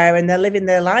nowhere, and they're living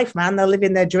their life, man. They're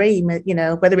living their dream,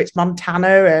 whether it's Montana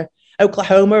or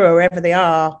Oklahoma or wherever they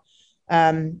are.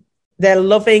 They're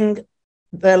loving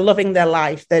they're loving their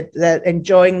life. They're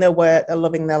enjoying their work. They're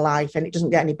loving their life. And it doesn't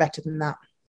get any better than that.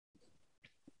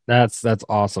 That's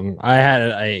awesome. I had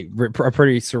a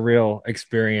pretty surreal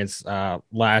experience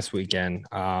last weekend.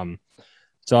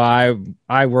 So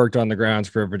I worked on the grounds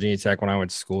crew at Virginia Tech when I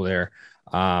went to school there,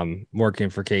 working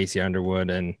for Casey Underwood,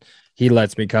 and he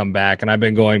lets me come back. And I've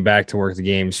been going back to work the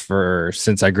games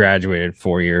since I graduated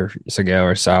 4 years ago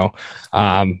or so.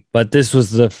 But this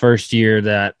was the first year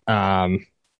that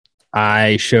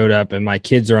I showed up, and my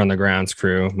kids are on the grounds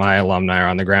crew. My alumni are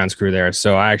on the grounds crew there.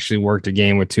 So I actually worked a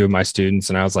game with two of my students,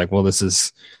 and I was like, well,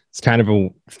 it's kind of a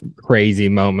crazy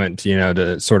moment,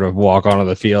 to sort of walk onto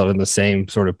the field in the same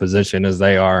sort of position as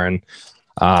they are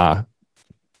and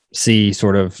see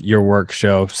sort of your work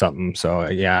show something. So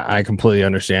yeah, I completely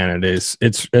understand. It's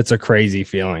a crazy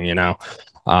feeling,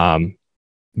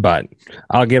 but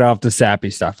I'll get off the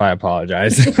sappy stuff. I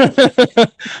apologize.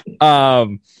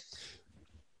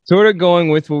 Sort of going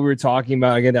with what we were talking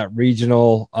about, again, that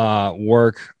regional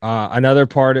work. Another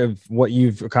part of what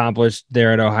you've accomplished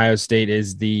there at Ohio State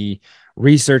is the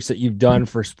research that you've done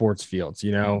for sports fields,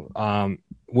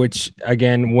 which,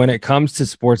 again, when it comes to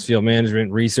sports field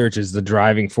management, research is the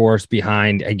driving force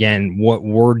behind, again, what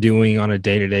we're doing on a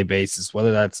day-to-day basis,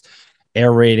 whether that's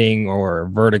aerating or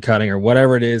verticutting or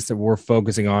whatever it is that we're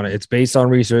focusing on. It's based on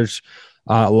research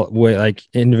with like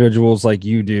individuals like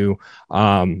you do.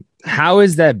 How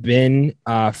has that been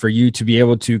for you to be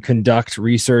able to conduct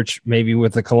research maybe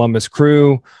with the Columbus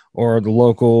Crew or the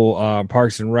local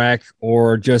Parks and Rec,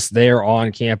 or just there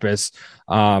on campus,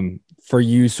 for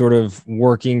you sort of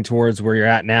working towards where you're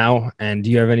at now? And do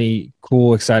you have any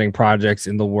cool, exciting projects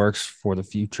in the works for the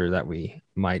future that we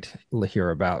might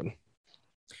hear about?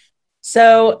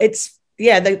 So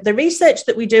the research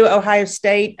that we do at Ohio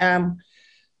State,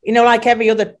 like every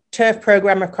other turf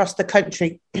program across the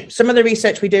country, some of the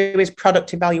research we do is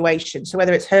product evaluation. So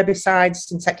whether it's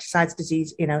herbicides, insecticides,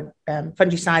 disease,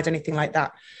 fungicides, anything like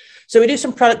that. So we do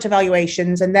some product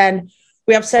evaluations, and then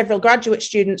we have several graduate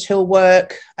students who'll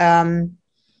work,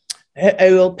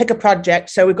 who'll pick a project.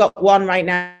 So we've got one right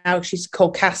now. She's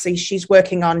called Cassie. She's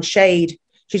working on shade.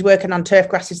 She's working on turf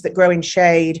grasses that grow in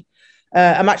shade.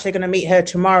 I'm actually going to meet her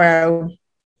tomorrow,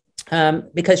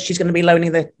 because she's going to be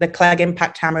loaning the Clegg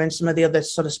Impact Hammer and some of the other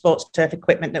sort of sports turf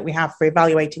equipment that we have for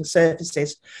evaluating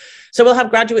surfaces. So we'll have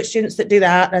graduate students that do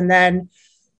that. And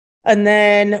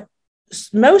then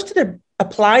most of the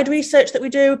applied research that we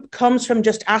do comes from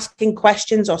just asking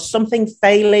questions or something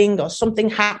failing or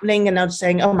something happening, and I'm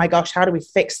saying, oh my gosh, how do we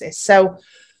fix this? So,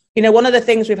 one of the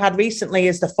things we've had recently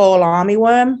is the fall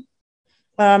armyworm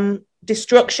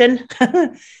destruction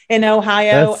in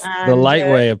Ohio. That's the light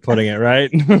way of putting it,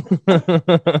 right?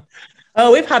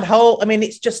 Oh, we've had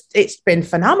it's been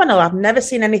phenomenal. I've never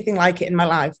seen anything like it in my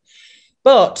life.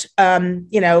 But,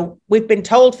 we've been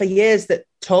told for years that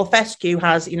tall fescue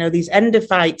has, these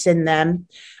endophytes in them,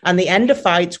 and the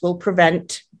endophytes will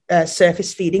prevent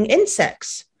surface feeding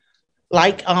insects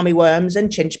like armyworms and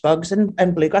chinch bugs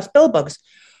and bluegrass billbugs.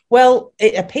 Well,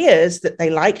 it appears that they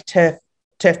like turf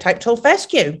type tall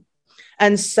fescue.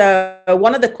 And so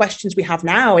one of the questions we have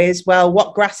now is, well,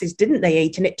 what grasses didn't they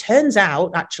eat? And it turns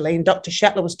out, actually, and Dr.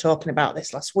 Shetler was talking about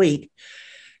this last week,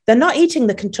 they're not eating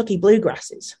the Kentucky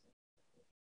bluegrasses.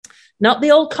 Not the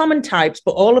old common types,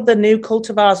 but all of the new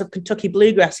cultivars of Kentucky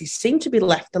bluegrasses seem to be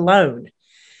left alone.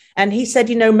 And he said,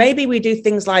 maybe we do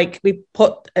things like we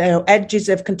put edges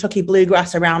of Kentucky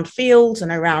bluegrass around fields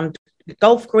and around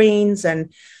golf greens,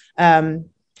 and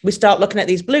we start looking at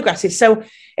these bluegrasses. So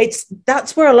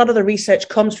that's where a lot of the research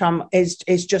comes from, is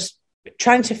just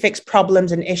trying to fix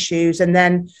problems and issues. And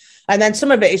then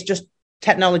some of it is just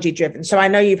technology driven. So I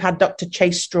know you've had Dr.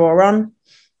 Chase Straw on,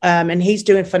 and he's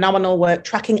doing phenomenal work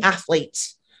tracking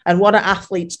athletes and what are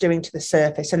athletes doing to the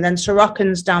surface. And then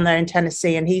Sorokin's down there in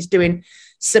Tennessee, and he's doing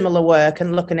similar work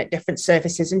and looking at different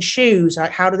surfaces and shoes, like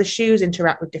how do the shoes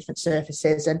interact with different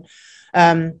surfaces. And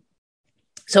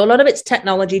so a lot of it's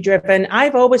technology driven.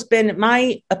 I've always been,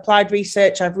 my applied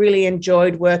research, I've really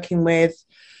enjoyed working with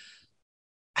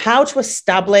how to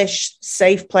establish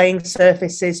safe playing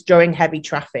surfaces during heavy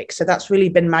traffic. So that's really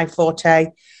been my forte.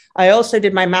 I also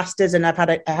did my master's, and I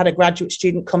had a graduate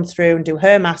student come through and do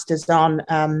her master's on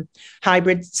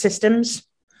hybrid systems,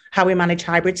 how we manage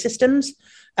hybrid systems.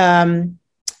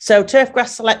 So turf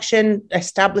grass selection,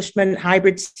 establishment,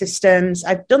 hybrid systems.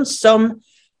 I've done some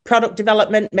product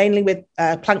development, mainly with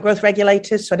plant growth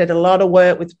regulators. So I did a lot of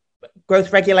work with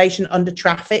growth regulation under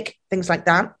traffic, things like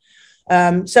that.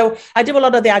 So I do a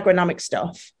lot of the agronomic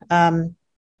stuff.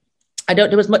 I don't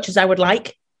do as much as I would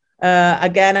like.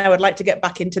 Again, I would like to get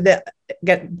back into that.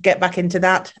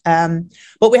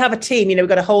 But we have a team. We've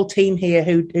got a whole team here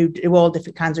who do all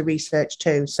different kinds of research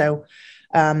too. So,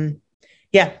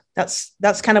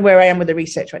 that's kind of where I am with the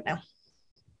research right now.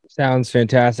 Sounds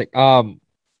fantastic.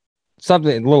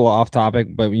 Something a little off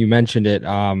topic, but you mentioned it.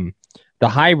 The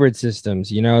hybrid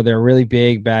systems, they're really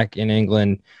big back in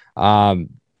England.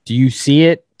 Do you see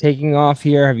it taking off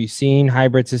here? Have you seen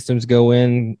hybrid systems go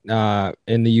in the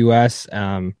US?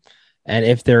 And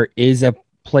if there is a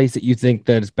place that you think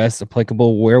that is best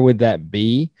applicable, where would that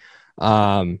be?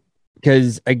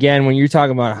 Because again, when you're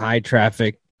talking about high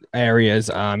traffic areas,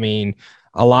 I mean,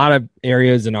 a lot of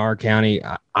areas in our county,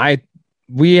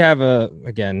 we have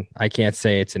I can't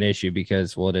say it's an issue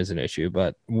because, well, it is an issue,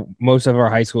 but most of our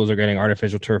high schools are getting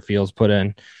artificial turf fields put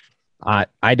in.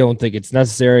 I don't think it's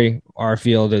necessary. Our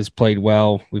field has played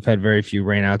well. We've had very few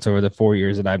rainouts over the 4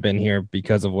 years that I've been here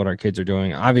because of what our kids are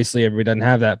doing. Obviously, everybody doesn't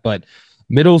have that, but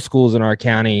middle schools in our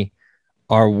county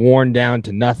are worn down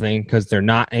to nothing because they're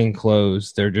not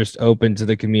enclosed. They're just open to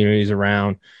the communities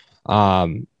around.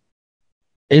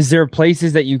 Is there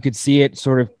places that you could see it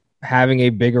sort of having a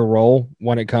bigger role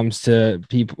when it comes to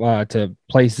people, to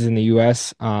places in the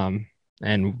U.S.,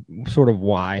 and sort of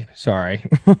why? Sorry,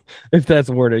 if that's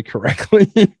worded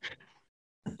correctly.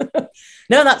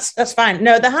 No, that's fine.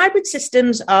 No, the hybrid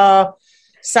systems are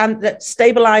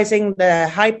stabilizing the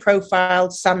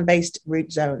high-profile sand-based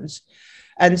root zones.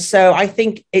 And so I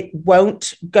think it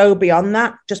won't go beyond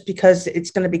that just because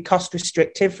it's going to be cost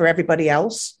restrictive for everybody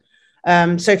else.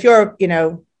 So if you're,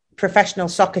 professional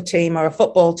soccer team or a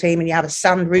football team and you have a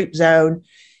sand root zone,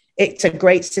 it's a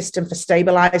great system for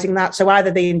stabilizing that. So either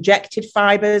the injected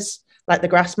fibers, like the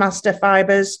Grassmaster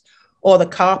fibers, or the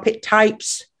carpet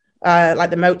types, like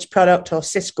the Moats product or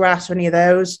Sisgrass or any of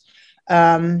those.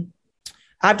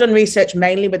 I've done research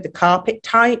mainly with the carpet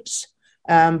types,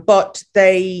 but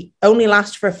they only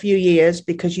last for a few years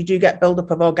because you do get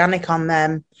buildup of organic on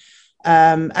them.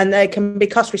 And they can be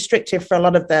cost restrictive for a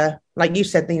lot of like you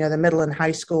said, the middle and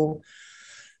high school.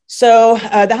 So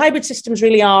the hybrid systems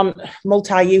really aren't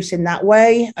multi-use in that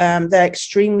way. They're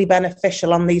extremely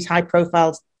beneficial on these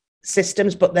high-profile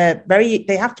systems, but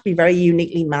they have to be very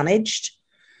uniquely managed.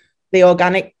 The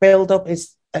organic buildup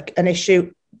is an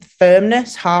issue.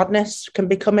 Firmness, hardness can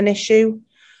become an issue.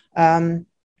 And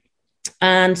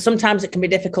sometimes it can be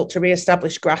difficult to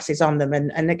reestablish grasses on them,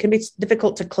 and it can be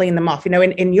difficult to clean them off.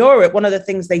 In Europe, one of the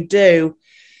things they do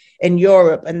in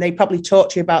Europe, and they probably talk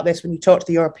to you about this when you talk to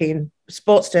the European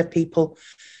sports turf people,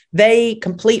 they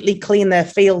completely clean their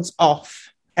fields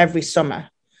off every summer.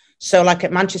 So like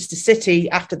at Manchester City,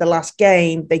 after the last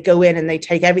game, they go in and they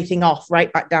take everything off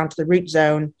right back down to the root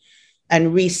zone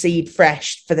and reseed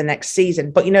fresh for the next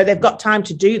season. But, they've got time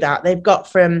to do that. They've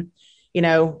got from,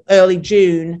 early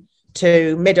June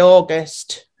to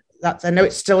mid-August. I know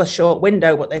it's still a short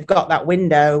window, but they've got that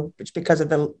window, which because of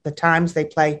the times they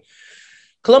play.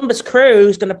 Columbus Crew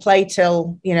is going to play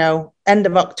till, end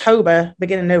of October,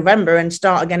 beginning of November, and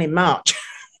start again in March.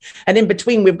 And in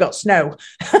between, we've got snow.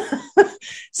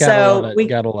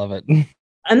 Gotta love it.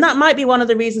 And that might be one of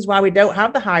the reasons why we don't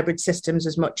have the hybrid systems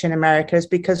as much in America, is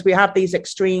because we have these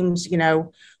extremes.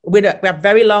 We have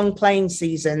very long playing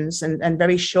seasons and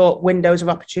very short windows of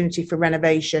opportunity for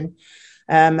renovation.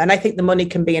 And I think the money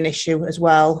can be an issue as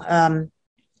well.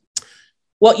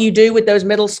 What you do with those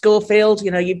middle school fields,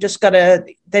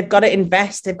 they've got to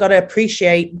invest, they've got to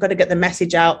appreciate, you've got to get the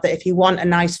message out that if you want a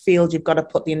nice field, you've got to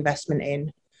put the investment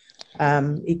in.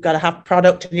 You've got to have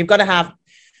product, and you've got to have,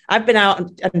 I've been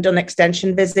out and done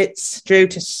extension visits, Drew,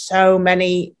 to so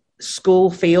many school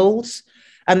fields,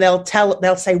 and they'll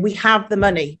say, we have the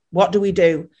money. What do we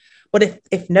do? But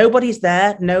if nobody's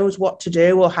there, knows what to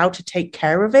do or how to take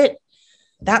care of it,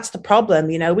 that's the problem.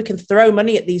 We can throw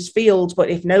money at these fields, but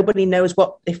if nobody knows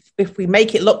if we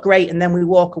make it look great and then we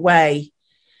walk away,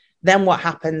 then what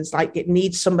happens? Like, it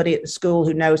needs somebody at the school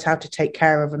who knows how to take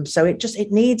care of them. So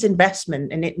it needs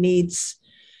investment, and it needs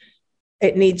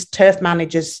turf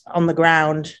managers on the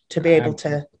ground to be able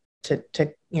to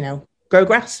grow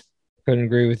grass. Couldn't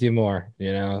agree with you more.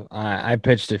 I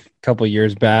pitched a couple of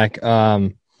years back,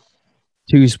 2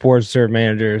 sports turf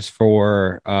managers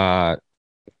for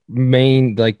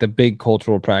like the big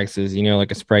cultural practices,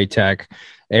 like a spray tech,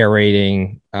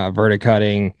 aerating,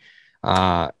 verticutting.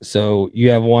 So you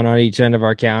have one on each end of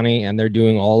our county, and they're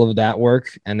doing all of that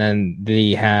work. And then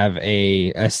they have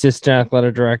a assistant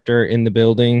athletic director in the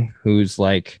building who's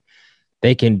like,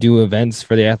 they can do events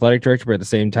for the athletic director, but at the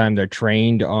same time, they're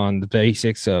trained on the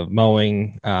basics of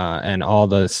mowing, and all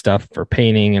the stuff for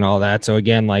painting and all that. So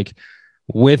again, like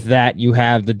with that, you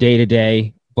have the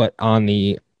day-to-day, but on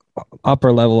the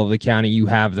upper level of the county, you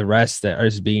have the rest that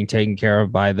is being taken care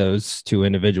of by those two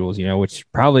individuals, which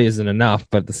probably isn't enough,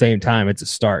 but at the same time, it's a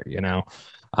start,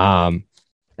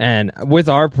 and with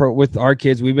our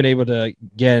kids, we've been able to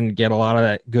get a lot of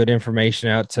that good information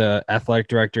out to athletic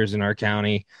directors in our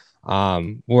county.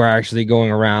 We're actually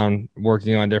going around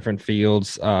working on different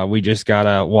fields. We just got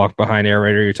a walk behind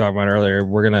aerator you're talking about earlier.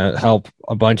 We're going to help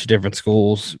a bunch of different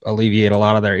schools alleviate a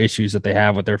lot of their issues that they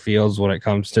have with their fields when it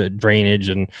comes to drainage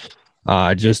and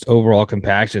just overall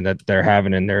compaction that they're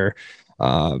having in their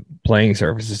playing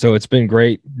surfaces. So it's been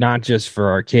great, not just for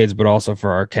our kids, but also for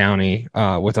our county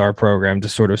with our program to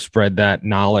sort of spread that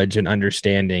knowledge and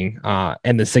understanding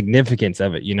and the significance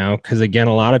of it, because again,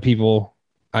 a lot of people,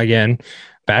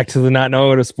 back to the not knowing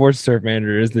what a sports turf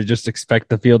manager is, they just expect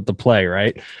the field to play,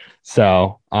 right?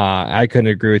 So I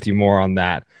couldn't agree with you more on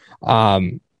that.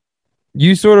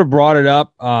 You sort of brought it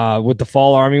up with the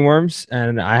fall armyworms,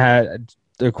 and I had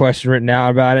the question written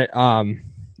out about it.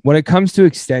 When it comes to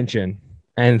extension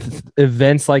and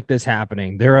events like this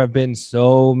happening, there have been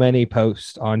so many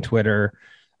posts on Twitter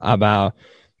about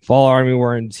fall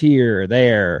armyworms here,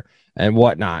 there, and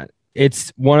whatnot.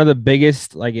 It's one of the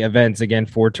biggest events again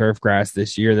for turf grass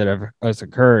this year that has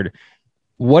occurred.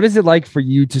 What is it like for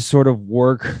you to sort of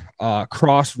work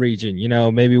cross region,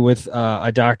 maybe with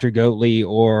a Dr. Goatley,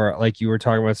 or like you were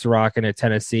talking about Sorokin at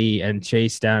Tennessee and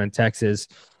Chase down in Texas,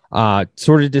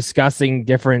 sort of discussing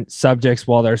different subjects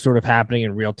while they're sort of happening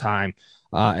in real time,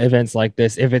 events like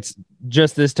this, if it's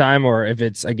just this time or if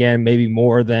it's again maybe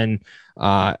more than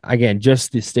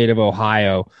just the state of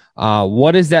Ohio.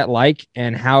 What is that like,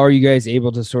 and how are you guys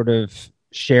able to sort of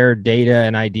share data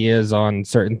and ideas on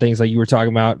certain things? Like you were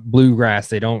talking about bluegrass,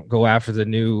 they don't go after the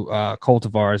new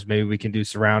cultivars. Maybe we can do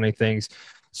surrounding things,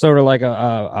 sort of like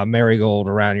a marigold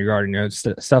around your garden,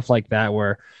 stuff like that,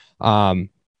 where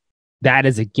that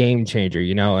is a game changer,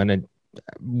 and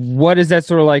what is that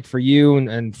sort of like for you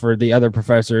and for the other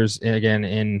professors again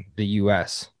in the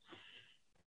US?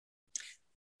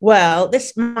 Well,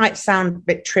 this might sound a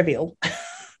bit trivial,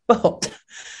 but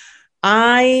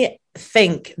I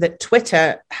think that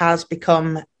Twitter has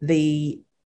become the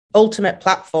ultimate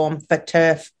platform for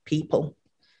turf people.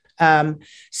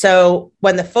 So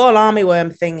when the fall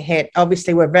armyworm thing hit,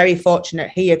 obviously we're very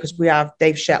fortunate here because we have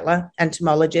Dave Shetler,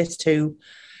 entomologist, who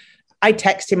I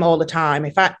text him all the time.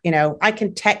 If I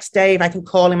can text Dave, I can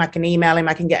call him, I can email him,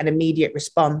 I can get an immediate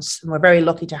response. And we're very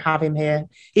lucky to have him here.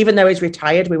 Even though he's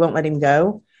retired, we won't let him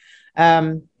go.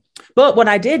 But what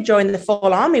I did during the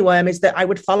fall armyworm is that I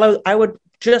would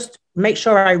just make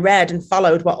sure I read and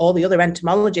followed what all the other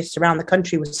entomologists around the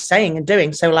country was saying and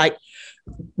doing. So like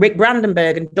Rick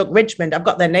Brandenburg and Doug Richmond, I've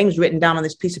got their names written down on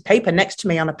this piece of paper next to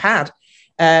me on a pad.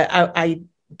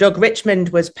 Doug Richmond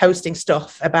was posting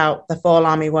stuff about the fall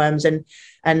armyworms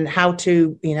and how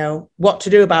to, what to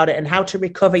do about it and how to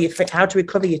recover your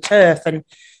turf. And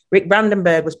Rick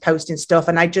Brandenburg was posting stuff,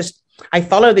 and I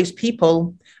follow these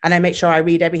people and I make sure I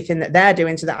read everything that they're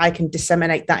doing so that I can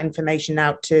disseminate that information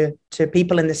out to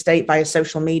people in the state via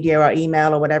social media or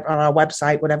email or whatever, on our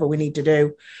website, whatever we need to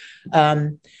do.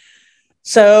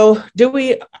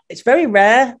 It's very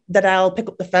rare that I'll pick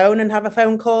up the phone and have a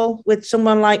phone call with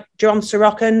someone like John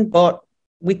Sorokin, but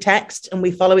we text and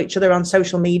we follow each other on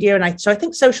social media. And I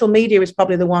think social media is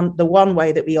probably the one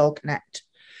way that we all connect.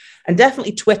 And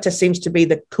definitely Twitter seems to be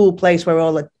the cool place where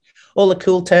all the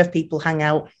cool turf people hang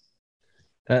out.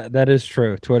 That is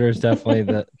true. Twitter's definitely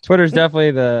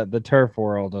the turf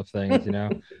world of things,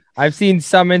 I've seen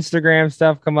some Instagram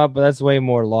stuff come up, but that's way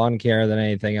more lawn care than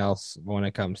anything else when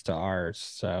it comes to ours.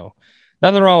 So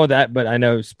nothing wrong with that, but I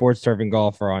know sports, turf, and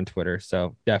golf are on Twitter.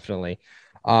 So definitely.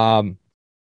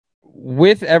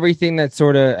 With everything that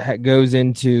sort of goes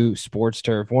into sports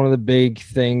turf, one of the big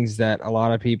things that a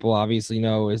lot of people obviously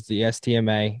know is the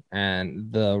STMA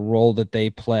and the role that they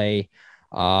play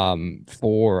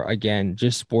for, again,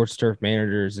 just sports turf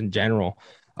managers in general.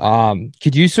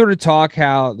 Could you sort of talk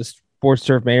how the Sports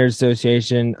Turf Managers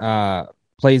Association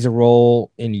plays a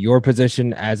role in your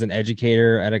position as an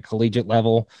educator at a collegiate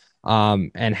level,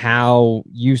 and how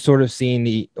you sort of seen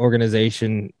the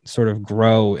organization sort of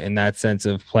grow in that sense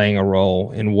of playing a role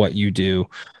in what you do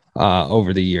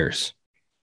over the years?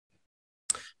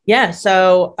 Yeah,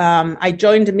 so I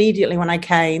joined immediately when I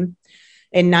came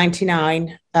in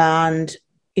 99. And,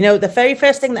 the very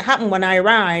first thing that happened when I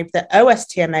arrived, the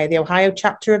OSTMA, the Ohio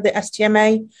chapter of the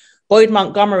STMA, Boyd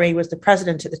Montgomery was the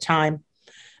president at the time.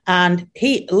 And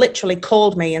he literally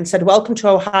called me and said, "Welcome to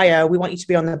Ohio. We want you to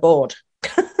be on the board."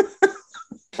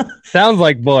 Sounds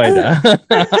like Boyd.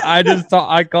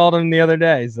 I called him the other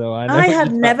day. So I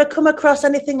have never come across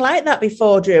anything like that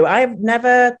before, Drew. I've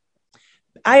never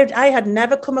I had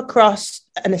never come across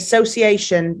an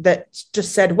association that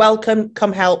just said, welcome,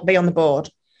 come help, be on the board.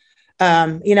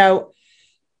 You know,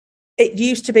 it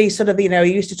used to be sort of, you know,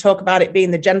 you used to talk about it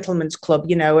being the gentleman's club.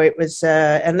 You know, it was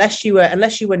unless you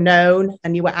were known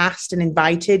and you were asked and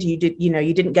invited, you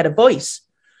didn't get a voice.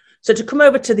 So to come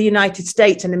over to the United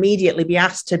States and immediately be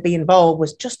asked to be involved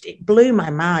was just, it blew my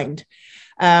mind.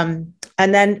 And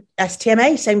then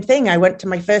STMA, same thing. I went to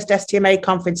my first STMA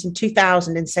conference in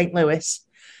 2000 in St. Louis,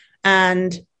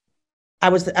 and I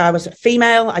was a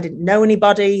female. I didn't know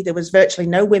anybody. There was virtually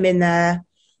no women there.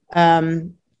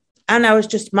 And I was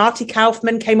just, Marty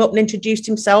Kaufman came up and introduced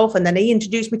himself, and then he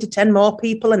introduced me to 10 more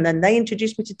people, and then they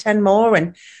introduced me to 10 more.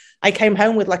 And I came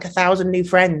home with like 1,000 new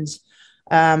friends.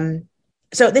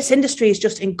 So this industry is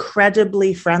just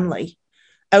incredibly friendly,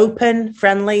 open,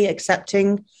 friendly,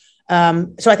 accepting.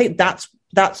 So I think that's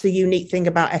the unique thing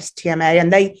about STMA.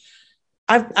 And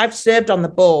I've served on the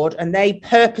board, and they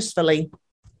purposefully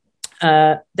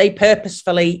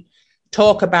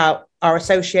talk about our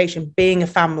association being a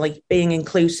family, being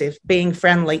inclusive, being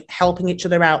friendly, helping each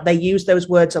other out. They use those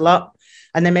words a lot,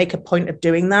 and they make a point of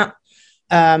doing that.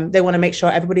 They want to make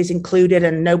sure everybody's included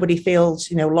and nobody feels,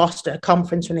 you know, lost at a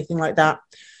conference or anything like that.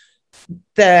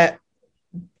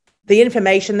 The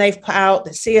information they've put out,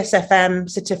 the CSFM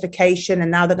certification, and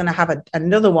now they're going to have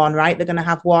another one, right? They're going to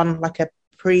have one like a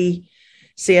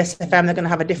pre-CSFM. They're going to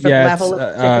have a different level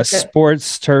of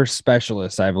sports turf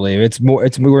specialist, I believe. It's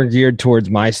more geared towards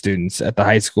my students at the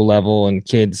high school level and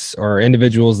kids or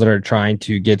individuals that are trying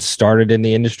to get started in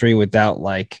the industry without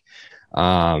like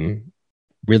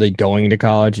really going to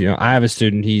college. You know, I have a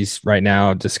student, he's right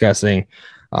now discussing,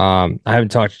 I haven't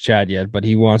talked to Chad yet, but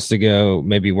he wants to go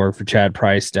maybe work for Chad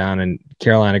Price down in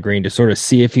Carolina Green to sort of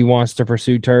see if he wants to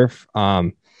pursue turf.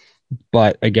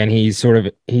 But again, he's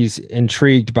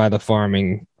intrigued by the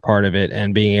farming part of it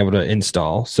and being able to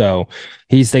install. So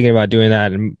he's thinking about doing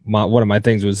that. And one of my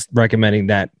things was recommending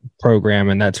that program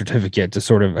and that certificate to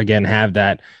sort of, again, have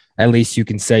that. At least you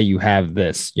can say you have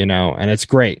this, you know, and it's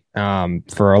great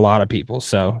for a lot of people.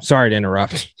 So sorry to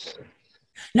interrupt.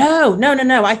 No.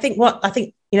 I think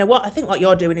what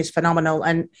you're doing is phenomenal.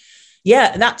 And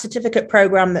yeah, that certificate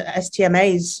program that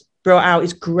STMA's brought out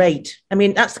is great. I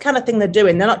mean, that's the kind of thing they're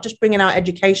doing. They're not just bringing out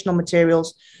educational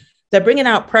materials. They're bringing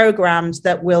out programs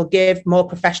that will give more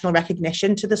professional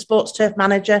recognition to the sports turf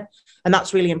manager. And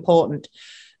that's really important.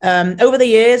 Over the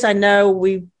years, I know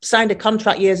we signed a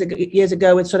contract years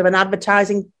ago with sort of an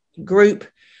advertising group,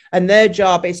 and their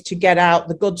job is to get out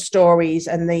the good stories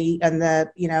and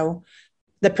the you know,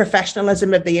 the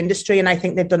professionalism of the industry. And I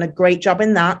think they've done a great job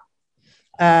in that.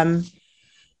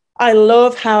 I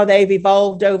love how they've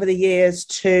evolved over the years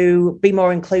to be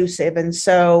more inclusive. And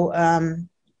so,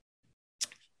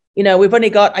 you know, we've only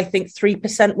got, I think,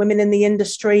 3% women in the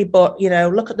industry, but, you know,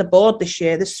 look at the board this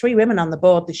year. There's 3 women on the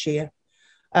board this year.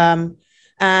 And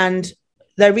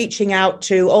they're reaching out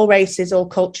to all races, all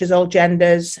cultures, all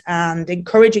genders, and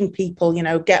encouraging people, you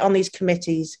know, get on these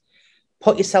committees,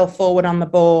 put yourself forward on the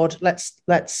board. Let's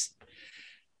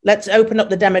open up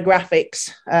the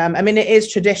demographics. I mean, it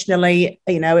is traditionally,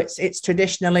 you know, it's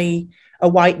traditionally a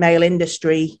white male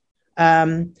industry.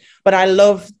 But I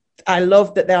love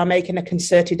that they are making a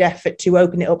concerted effort to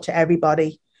open it up to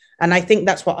everybody. And I think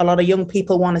that's what a lot of young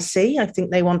people want to see. I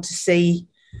think they want to see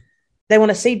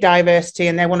diversity,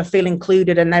 and they want to feel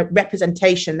included, and their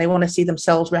representation. They want to see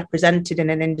themselves represented in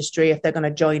an industry if they're going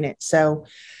to join it. So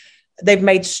they've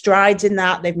made strides in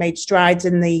that. They've made strides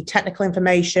in the technical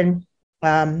information,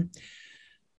 the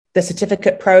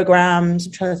certificate programs.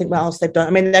 I'm trying to think what else they've done.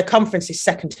 I mean, their conference is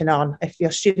second to none. If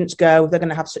your students go, they're going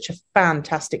to have such a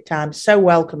fantastic time. So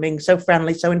welcoming, so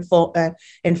friendly, so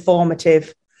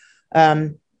informative.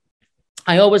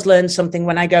 I always learn something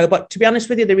when I go, but to be honest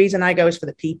with you, the reason I go is for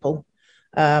the people.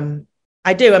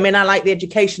 I do. I mean, I like the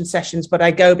education sessions, but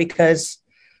I go because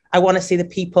I want to see the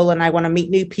people, and I want to meet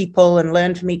new people and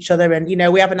learn from each other. And, you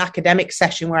know, we have an academic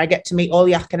session where I get to meet all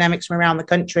the academics from around the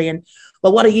country. And,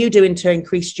 well, what are you doing to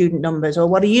increase student numbers? Or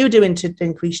what are you doing to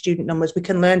increase student numbers? We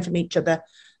can learn from each other,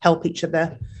 help each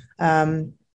other.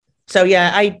 So,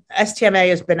 yeah, STMA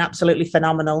has been absolutely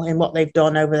phenomenal in what they've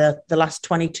done over the last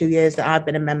 22 years that I've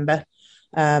been a member.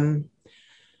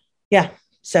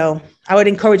 So I would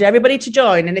encourage everybody to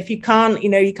join. And if you can't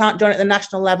join at the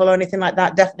national level or anything like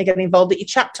that, definitely get involved at your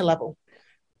chapter level.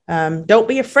 Don't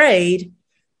be afraid.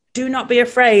 Do not be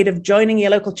afraid of joining your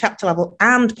local chapter level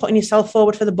and putting yourself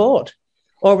forward for the board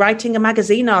or writing a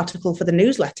magazine article for the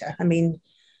newsletter. I mean,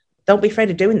 don't be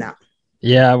afraid of doing that.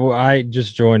 Yeah, well, I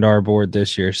just joined our board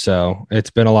this year, so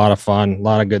it's been a lot of fun, a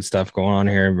lot of good stuff going on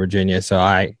here in Virginia. So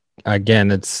I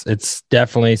again, it's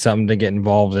definitely something to get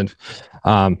involved in.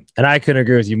 And I couldn't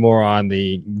agree with you more on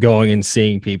the going and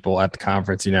seeing people at the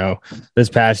conference. This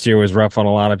past year was rough on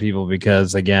a lot of people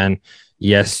because, again,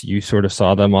 yes, you sort of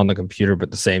saw them on the computer, but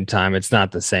at the same time, it's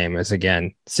not the same as,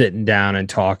 again, sitting down and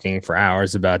talking for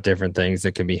hours about different things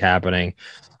that can be happening.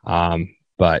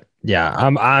 But yeah,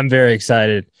 I'm very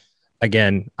excited.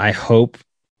 Again, I hope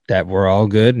that we're all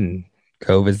good and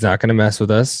COVID's not going to mess with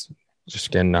us.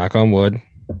 Just gonna knock on wood.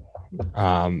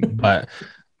 But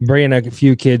bringing a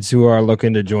few kids who are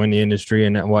looking to join the industry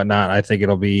and whatnot, I think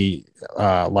it'll be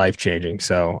life-changing.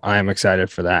 So I am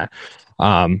excited for that.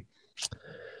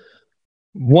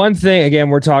 One thing, again,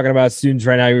 we're talking about students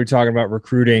right now. You were talking about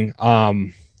recruiting.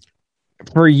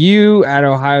 For you at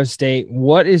Ohio State,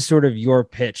 what is sort of your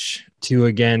pitch to,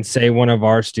 again, say one of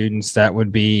our students that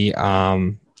would be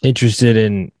interested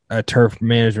in a turf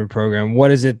management program?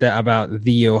 What is it that about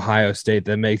the Ohio State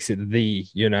that makes it the,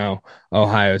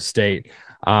 Ohio State,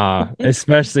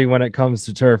 especially when it comes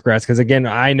to turf grass? Because, again,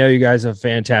 I know you guys have a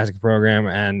fantastic program,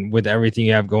 and with everything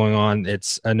you have going on,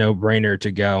 it's a no-brainer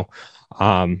to go.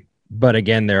 But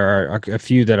again, there are a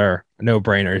few that are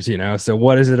no-brainers, So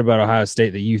what is it about Ohio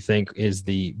State that you think is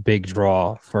the big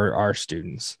draw for our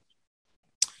students?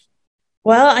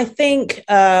 Well, I think,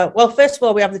 first of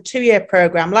all, we have the 2-year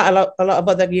program. Like a lot of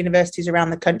other universities around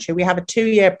the country, we have a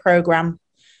 2-year program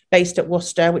based at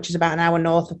Worcester, which is about an hour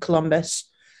north of Columbus.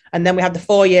 And then we have the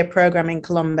 4-year program in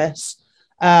Columbus.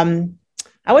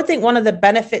 I would think one of the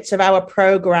benefits of our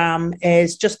program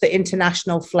is just the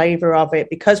international flavor of it.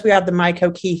 Because we have the Mike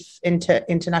O'Keefe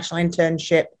international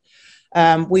internship,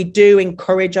 we do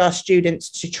encourage our students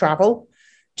to travel,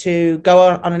 to go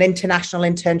on an international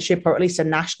internship or at least a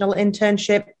national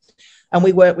internship. And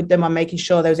we work with them on making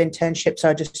sure those internships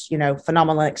are just,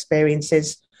 phenomenal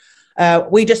experiences.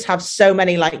 We just have so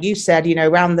many, like you said,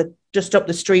 just up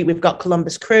the street, we've got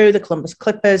Columbus Crew, the Columbus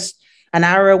Clippers. An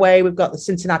hour away, we've got the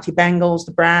Cincinnati Bengals,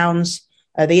 the Browns,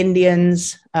 the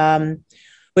Indians.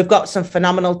 We've got some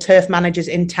phenomenal turf managers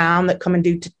in town that come and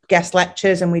do guest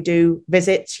lectures, and we do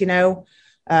visits,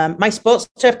 My sports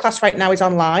turf class right now is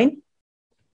online.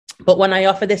 But when I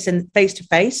offer this in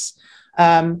face-to-face,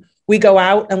 we go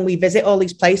out and we visit all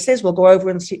these places. We'll go over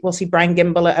and we'll see Brian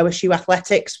Gimble at OSU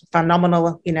Athletics,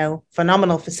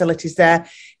 phenomenal facilities there.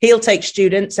 He'll take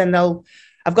students and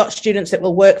I've got students that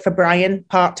will work for Brian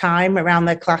part-time around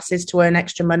their classes to earn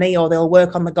extra money, or they'll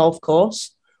work on the golf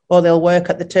course, or they'll work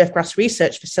at the turfgrass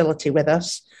research facility with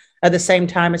us at the same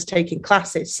time as taking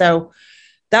classes. So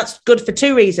that's good for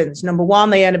 2 reasons. Number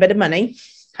one, they earn a bit of money.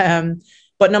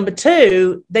 But number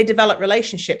 2, they develop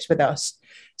relationships with us.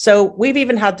 So we've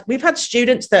had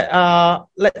students that are,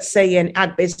 let's say, in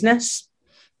ag business,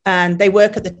 and they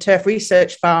work at the turf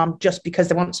research farm just because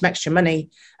they want some extra money.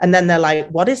 And then they're like,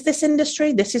 what is this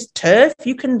industry? This is turf.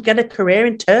 You can get a career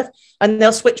in turf, and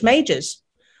they'll switch majors.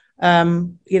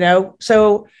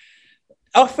 So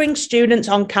offering students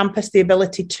on campus the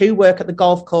ability to work at the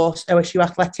golf course, OSU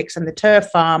Athletics, and the turf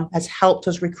farm has helped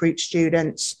us recruit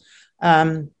students.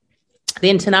 The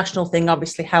international thing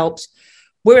obviously helps.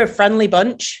 We're a friendly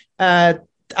bunch.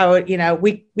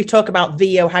 We talk about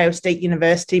the Ohio State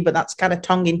University, but that's kind of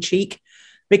tongue in cheek,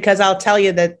 because I'll tell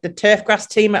you that the turfgrass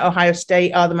team at Ohio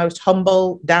State are the most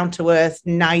humble, down to earth,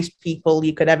 nice people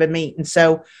you could ever meet. And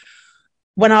so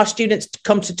when our students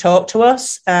come to talk to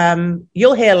us,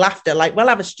 you'll hear laughter. Like, we'll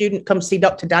have a student come see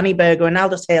Dr. Danny Berger, and I'll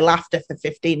just hear laughter for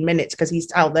 15 minutes because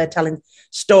he's out there telling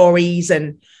stories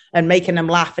and making them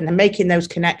laugh and making those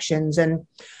connections. And,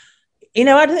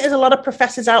 I think there's a lot of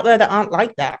professors out there that aren't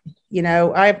like that.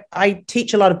 I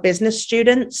teach a lot of business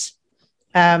students.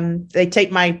 They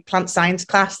take my plant science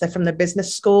class. They're from the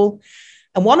business school.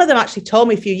 And one of them actually told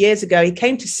me a few years ago, he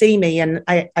came to see me, and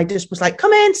I just was like,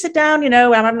 come in, sit down,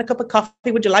 I'm having a cup of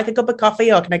coffee. Would you like a cup of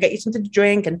coffee, or can I get you something to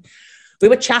drink? And we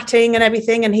were chatting and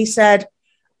everything. And he said,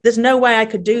 there's no way I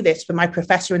could do this for my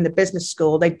professor in the business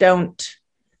school.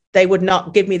 They would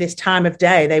not give me this time of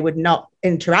day. They would not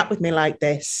interact with me like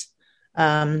this.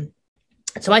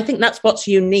 So I think that's what's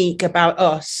unique about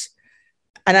us.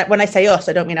 And when I say us,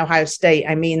 I don't mean Ohio State.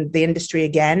 I mean the industry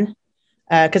again,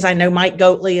 because I know Mike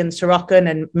Goatley and Sorokin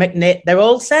and McNitt, they're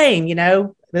all saying,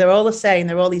 they're all the same.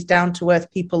 They're all these down-to-earth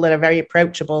people that are very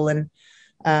approachable. And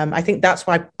I think that's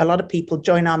why a lot of people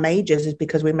join our majors, is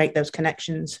because we make those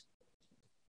connections.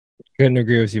 Couldn't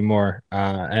agree with you more.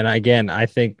 And again, I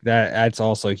think that's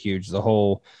also huge. The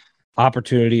whole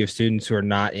opportunity of students who are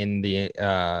not in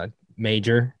the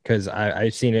major, because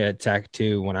I've seen it at Tech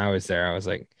too. When I was there, I was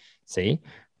like, see,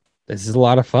 this is a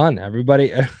lot of fun.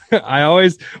 Everybody,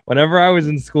 whenever I was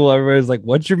in school, everybody was like,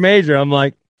 what's your major? I'm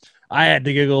like, I had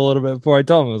to giggle a little bit before I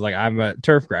told them. I was like, I'm a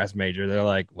turf grass major. They're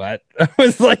like, what? I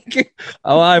was like,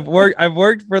 oh, I've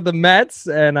worked for the Mets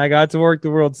and I got to work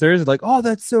the World Series. Like, oh,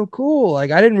 that's so cool.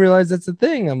 Like, I didn't realize that's a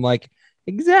thing. I'm like,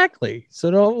 exactly.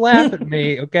 So don't laugh at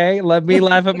me. Okay. Let me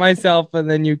laugh at myself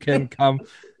and then you can come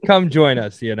join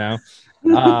us, you know?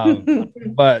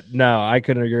 But no, I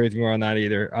couldn't agree with you more on that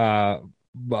either.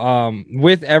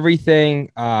 With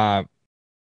everything,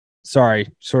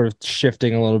 sorry, sort of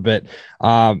shifting a little bit.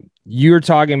 You were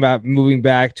talking about moving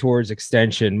back towards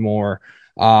extension more.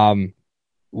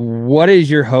 What is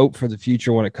your hope for the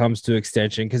future when it comes to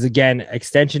extension? Because again,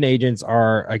 extension agents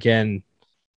are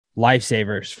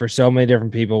lifesavers for so many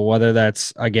different people, whether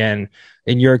that's, again,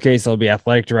 in your case, they'll be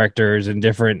athletic directors and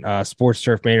different sports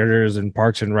turf managers and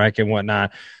parks and rec and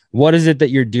whatnot. What is it that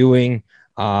you're doing?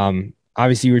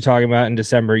 Obviously you were talking about in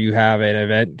December, you have an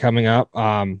event coming up.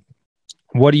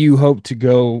 What do you hope to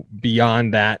go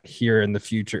beyond that here in the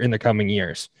future, in the coming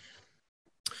years?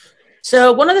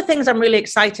 So one of the things I'm really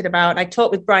excited about, I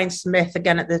talked with Brian Smith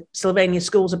again at the Sylvania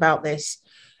schools about this,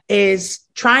 is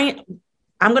I'm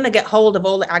going to get hold of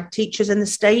all the ag teachers in the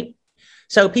state.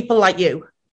 So people like you.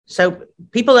 So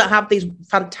people that have these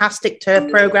fantastic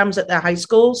turf programs at their high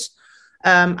schools.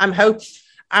 I'm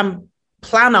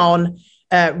plan on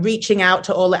reaching out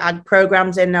to all the ag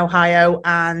programs in Ohio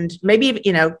and maybe,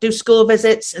 do school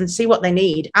visits and see what they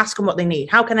need. Ask them what they need.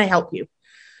 How can I help you?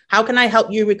 How can I help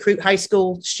you recruit high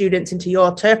school students into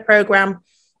your turf program?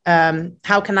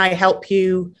 How can I help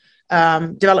you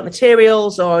develop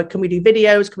materials, or can we do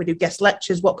videos? Can we do guest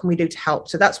lectures? What can we do to help?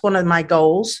 So that's one of my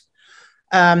goals.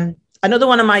 Another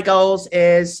one of my goals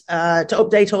is to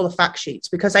update all the fact sheets,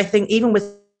 because I think even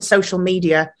with social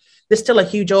media, there's still a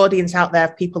huge audience out there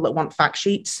of people that want fact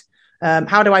sheets.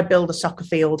 How do I build a soccer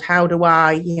field? How do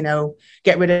I,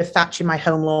 get rid of thatch in my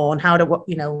home lawn? How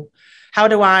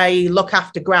do I look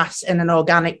after grass in an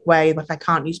organic way if I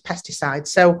can't use pesticides?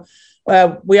 So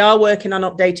we are working on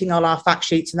updating all our fact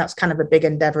sheets, and that's kind of a big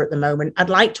endeavor at the moment. I'd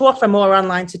like to offer more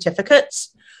online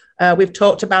certificates. We've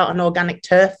talked about an organic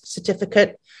turf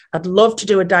certificate. I'd love to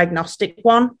do a diagnostic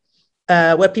one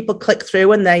where people click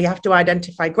through and they have to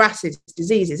identify grasses,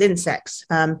 diseases, insects.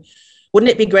 Wouldn't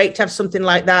it be great to have something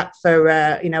like that for,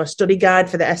 a study guide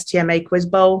for the STMA Quiz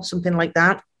Bowl, something like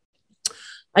that?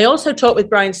 I also talked with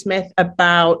Brian Smith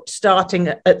about starting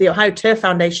at the Ohio Turf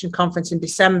Foundation conference in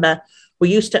December. We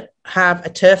used to have a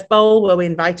turf bowl where we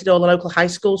invited all the local high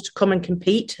schools to come and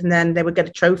compete, and then they would get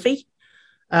a trophy.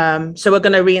 So we're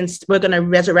going to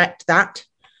resurrect that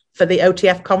for the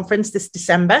OTF conference this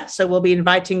December. So we'll be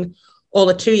inviting all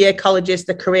the 2-year colleges,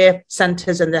 the career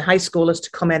centers, and the high schoolers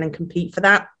to come in and compete for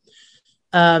that.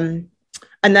 And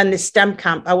then this STEM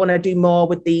camp, I want to do more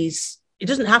with these. It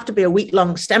doesn't have to be a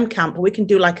week-long STEM camp, but we can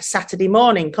do like a Saturday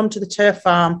morning. Come to the turf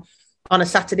farm on a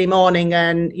Saturday morning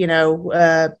and,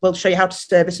 we'll show you how to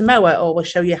service a mower, or we'll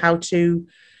show you how to,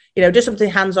 do something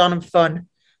hands-on and fun.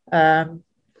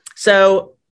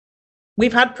 So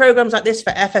we've had programs like this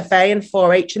for FFA and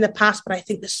 4-H in the past, but I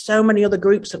think there's so many other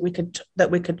groups that we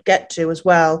could get to as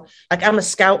well. Like I'm a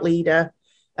scout leader.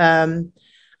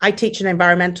 I teach an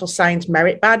environmental science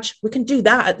merit badge. We can do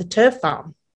that at the turf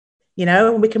farm. We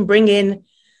can bring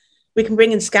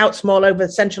in scouts from all over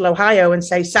central Ohio and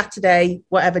say, Saturday,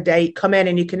 whatever day, come in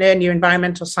and you can earn your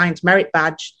environmental science merit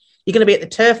badge. You're going to be at the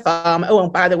turf farm. Oh,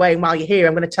 and by the way, while you're here,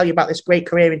 I'm going to tell you about this great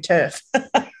career in turf.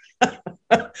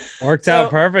 Works out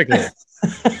perfectly.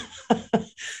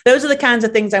 Those are the kinds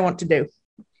of things I want to do.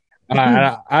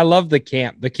 I love the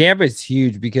camp. The camp is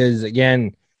huge because,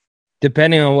 again,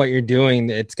 depending on what you're doing,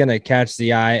 it's going to catch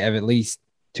the eye of at least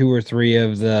 2 or 3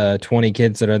 of the 20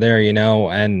 kids that are there,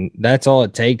 and that's all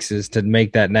it takes is to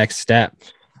make that next step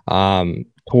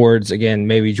towards, again,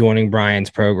 maybe joining Brian's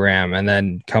program and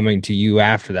then coming to you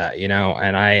after that,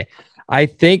 and I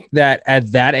think that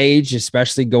at that age,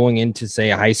 especially going into,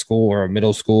 say, a high school or a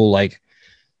middle school, like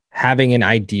having an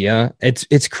idea,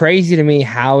 it's crazy to me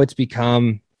how it's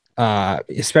become,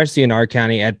 especially in our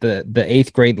county at the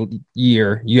 8th grade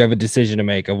year, you have a decision to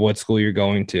make of what school you're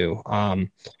going to.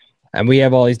 And we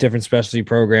have all these different specialty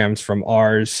programs from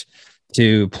ours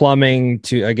to plumbing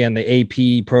to, again, the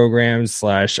AP programs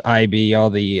 / IB, all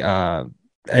the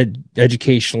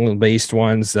educational based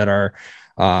ones that are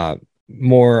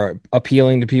more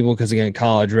appealing to people because, again,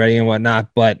 college ready and whatnot.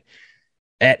 But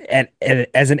at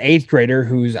as an 8th grader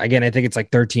who's, again, I think it's like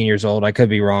 13 years old. I could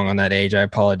be wrong on that age. I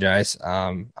apologize.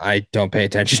 I don't pay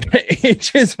attention to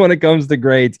ages when it comes to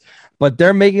grades. But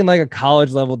they're making like a college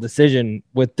level decision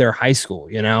with their high school,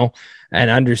 and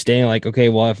understanding like, okay,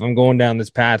 well, if I'm going down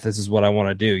this path, this is what I want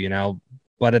to do,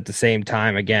 but at the same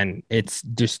time, again, it's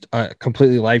just a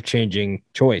completely life-changing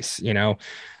choice,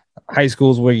 high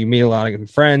schools where you meet a lot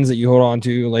of friends that you hold on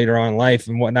to later on in life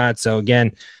and whatnot. So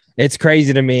again, it's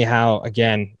crazy to me how,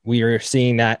 again, we are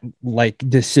seeing that like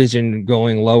decision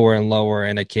going lower and lower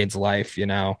in a kid's life, you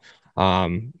know,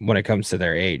 when it comes to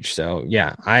their age. So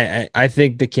yeah, I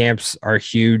think the camps are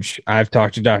huge. I've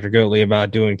talked to Dr. Goatley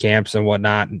about doing camps and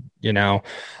whatnot, you know,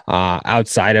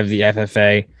 outside of the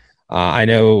FFA. I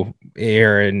know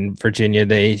here in Virginia,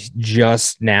 they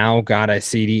just now got a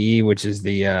CDE, which is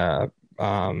the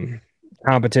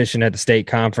competition at the state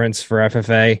conference for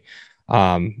FFA,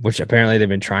 which apparently they've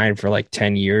been trying for like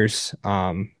 10 years.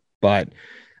 But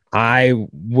I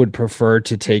would prefer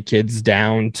to take kids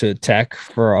down to Tech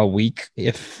for a week,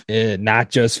 if not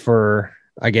just for,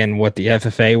 again, what the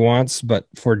FFA wants, but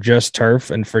for just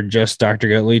turf and for just Dr.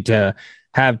 Goatley to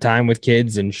have time with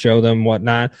kids and show them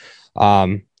whatnot.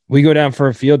 We go down for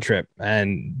a field trip,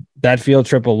 and that field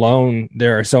trip alone,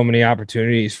 there are so many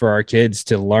opportunities for our kids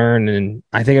to learn. And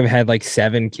I think I've had like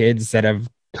 7 kids that have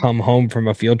come home from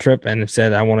a field trip and have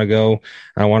said, I want to go,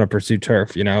 I want to pursue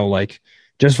turf, you know, like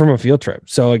just from a field trip.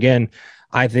 So again,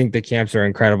 I think the camps are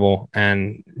incredible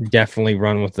and definitely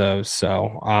run with those.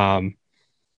 So,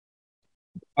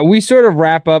 we sort of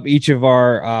wrap up each of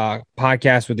our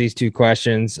podcasts with these 2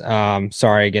 questions.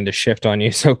 Sorry again to shift on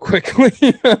you so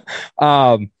quickly.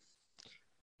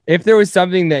 If there was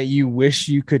something that you wish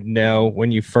you could know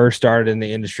when you first started in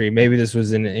the industry, maybe this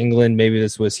was in England, maybe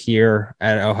this was here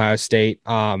at Ohio State,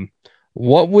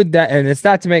 what would that, and it's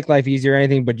not to make life easier or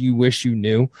anything, but you wish you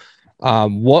knew,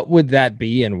 what would that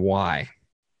be and why?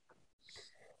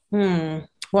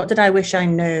 What did I wish I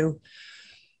knew?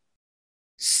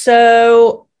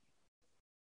 So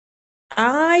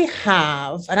I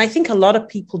have, and I think a lot of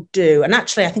people do, and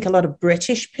actually I think a lot of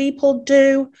British people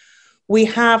do, we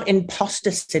have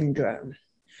imposter syndrome.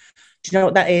 Do you know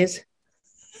what that is?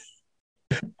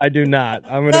 I do not.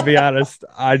 I'm going to be honest.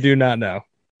 I do not know.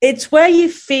 It's where you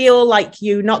feel like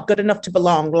you're not good enough to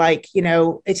belong. Like, you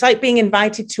know, it's like being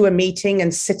invited to a meeting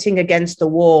and sitting against the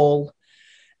wall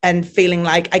and feeling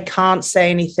like I can't say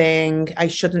anything. I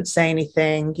shouldn't say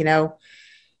anything, you know.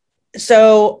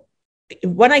 So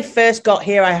when I first got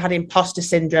here, I had imposter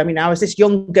syndrome. You know, I was this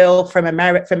young girl from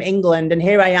England, and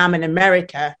here I am in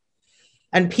America.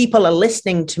 And people are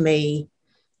listening to me.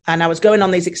 And I was going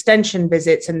on these extension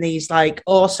visits, and these like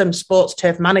awesome sports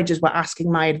turf managers were asking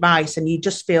my advice. And you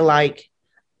just feel like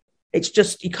it's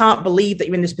just, you can't believe that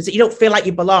you're in this position. You don't feel like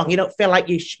you belong. You don't feel like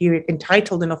you're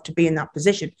entitled enough to be in that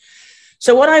position.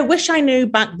 So what I wish I knew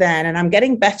back then, and I'm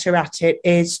getting better at it,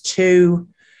 is to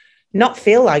not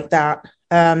feel like that.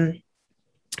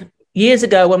 Years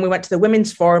ago, when we went to the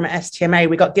Women's Forum at STMA,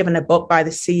 we got given a book by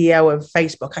the CEO of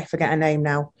Facebook. I forget her name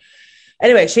now.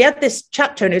 Anyway, she had this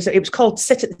chapter, and it was called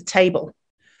Sit at the Table.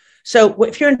 So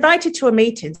if you're invited to a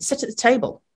meeting, sit at the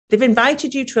table. They've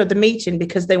invited you to the meeting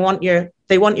because they want your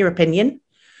opinion.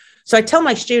 So I tell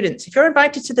my students, if you're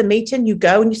invited to the meeting, you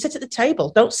go and you sit at the table.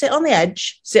 Don't sit on the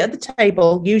edge. Sit at the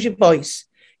table. Use your voice.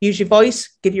 Use your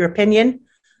voice. Give your opinion.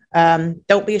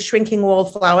 Don't be a shrinking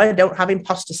wallflower. Don't have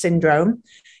imposter syndrome.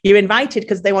 You're invited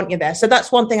because they want you there. So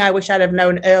that's one thing I wish I'd have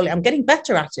known earlier. I'm getting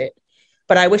better at it,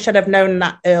 but I wish I'd have known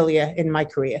that earlier in my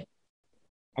career.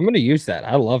 I'm going to use that.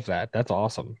 I love that. That's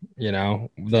awesome. You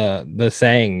know, the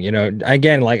saying, you know,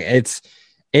 again, like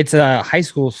it's a high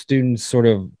school student's sort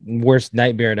of worst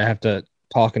nightmare to have to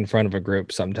talk in front of a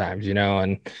group sometimes, you know,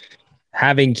 and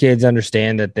having kids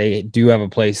understand that they do have a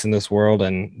place in this world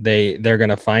and they're going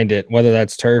to find it, whether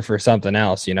that's turf or something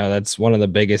else. You know, that's one of the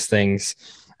biggest things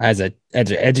as an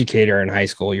educator in high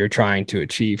school you're trying to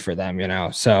achieve for them, you know.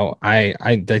 So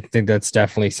I think that's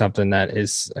definitely something that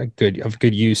is of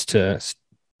good use to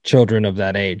children of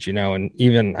that age, you know. And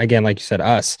even again, like you said,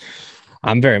 us,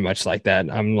 I'm very much like that.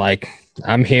 I'm like,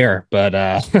 I'm here, but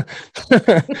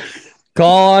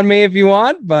call on me if you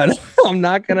want, but I'm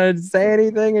not gonna say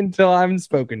anything until I'm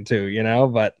spoken to, you know.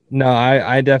 But no,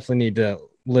 I definitely need to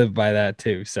live by that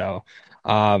too. So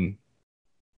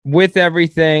with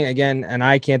everything, again, and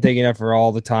I can't thank you enough for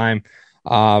all the time.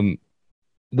 The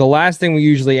last thing we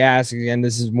usually ask, again,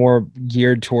 this is more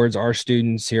geared towards our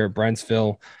students here at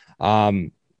Brentsville.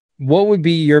 What would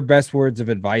be your best words of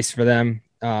advice for them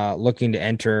looking to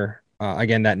enter,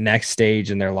 again, that next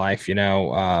stage in their life, you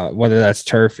know, whether that's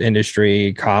turf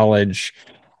industry, college,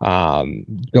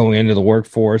 going into the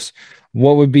workforce?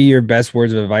 What would be your best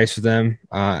words of advice for them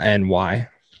and why?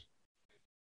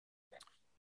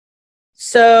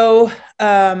 So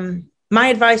my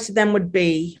advice to them would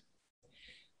be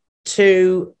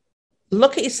to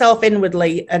look at yourself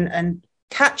inwardly and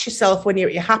catch yourself when you're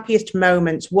at your happiest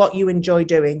moments, what you enjoy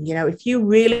doing. You know, if you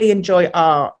really enjoy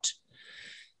art,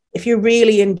 if you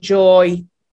really enjoy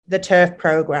the turf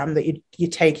program that you're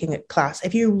taking at class,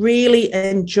 if you really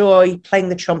enjoy playing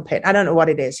the trumpet, I don't know what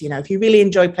it is, if you really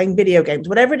enjoy playing video games,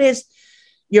 whatever it is,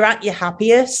 you're at your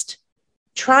happiest,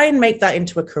 try and make that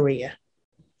into a career.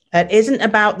 It isn't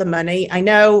about the money. I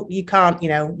know you can't,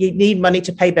 you need money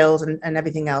to pay bills and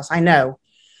everything else. I know,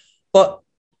 but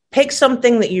pick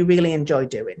something that you really enjoy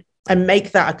doing and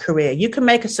make that a career. You can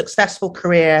make a successful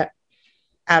career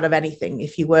out of anything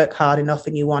if you work hard enough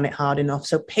and you want it hard enough.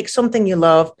 So pick something you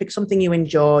love, pick something you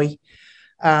enjoy.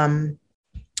 Right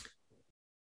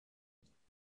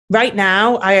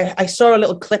now, I saw a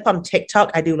little clip on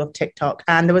TikTok. I do love TikTok.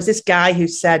 And there was this guy who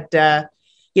said,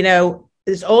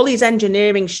 there's all these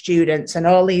engineering students and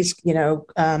all these,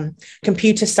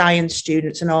 computer science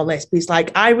students and all this. But he's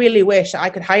like, I really wish I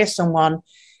could hire someone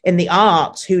in the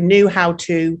arts who knew how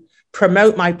to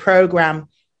promote my program,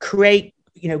 create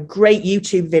great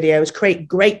YouTube videos, create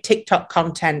great TikTok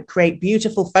content, create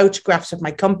beautiful photographs of my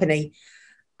company.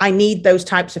 I need those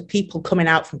types of people coming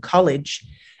out from college.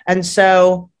 And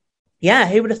so, yeah,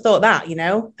 who would have thought that,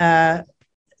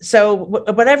 So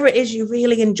whatever it is you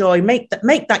really enjoy, make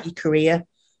that your career.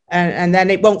 And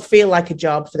then it won't feel like a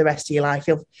job for the rest of your life.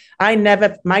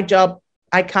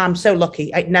 I'm so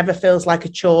lucky. It never feels like a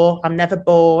chore. I'm never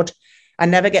bored. I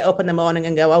never get up in the morning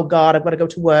and go, oh God, I've got to go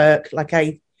to work. Like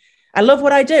I love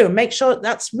what I do. Make sure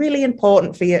that's really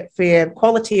important for your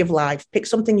quality of life. Pick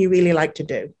something you really like to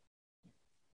do.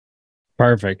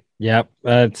 Perfect. Yep.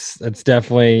 That's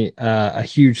definitely a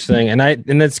huge thing.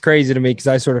 And that's crazy to me because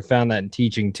I sort of found that in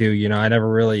teaching too.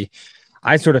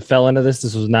 I sort of fell into this.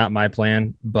 This was not my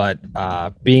plan, but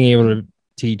being able to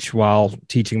teach while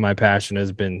teaching my passion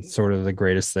has been sort of the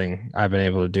greatest thing I've been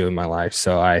able to do in my life.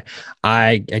 So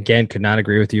I again could not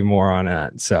agree with you more on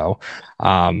that. So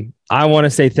I want to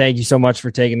say thank you so much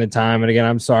for taking the time. And again,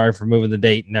 I'm sorry for moving the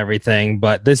date and everything,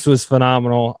 but this was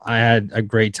phenomenal. I had a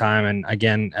great time. And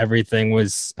again, everything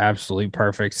was absolutely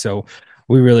perfect. So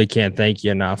we really can't thank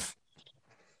you enough.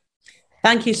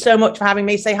 Thank you so much for having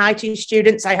me. Say hi to your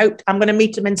students. I hope I'm going to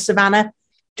meet them in Savannah,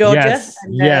 Georgia.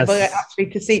 Yes. But actually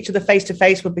to see each other face to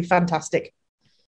face would be fantastic.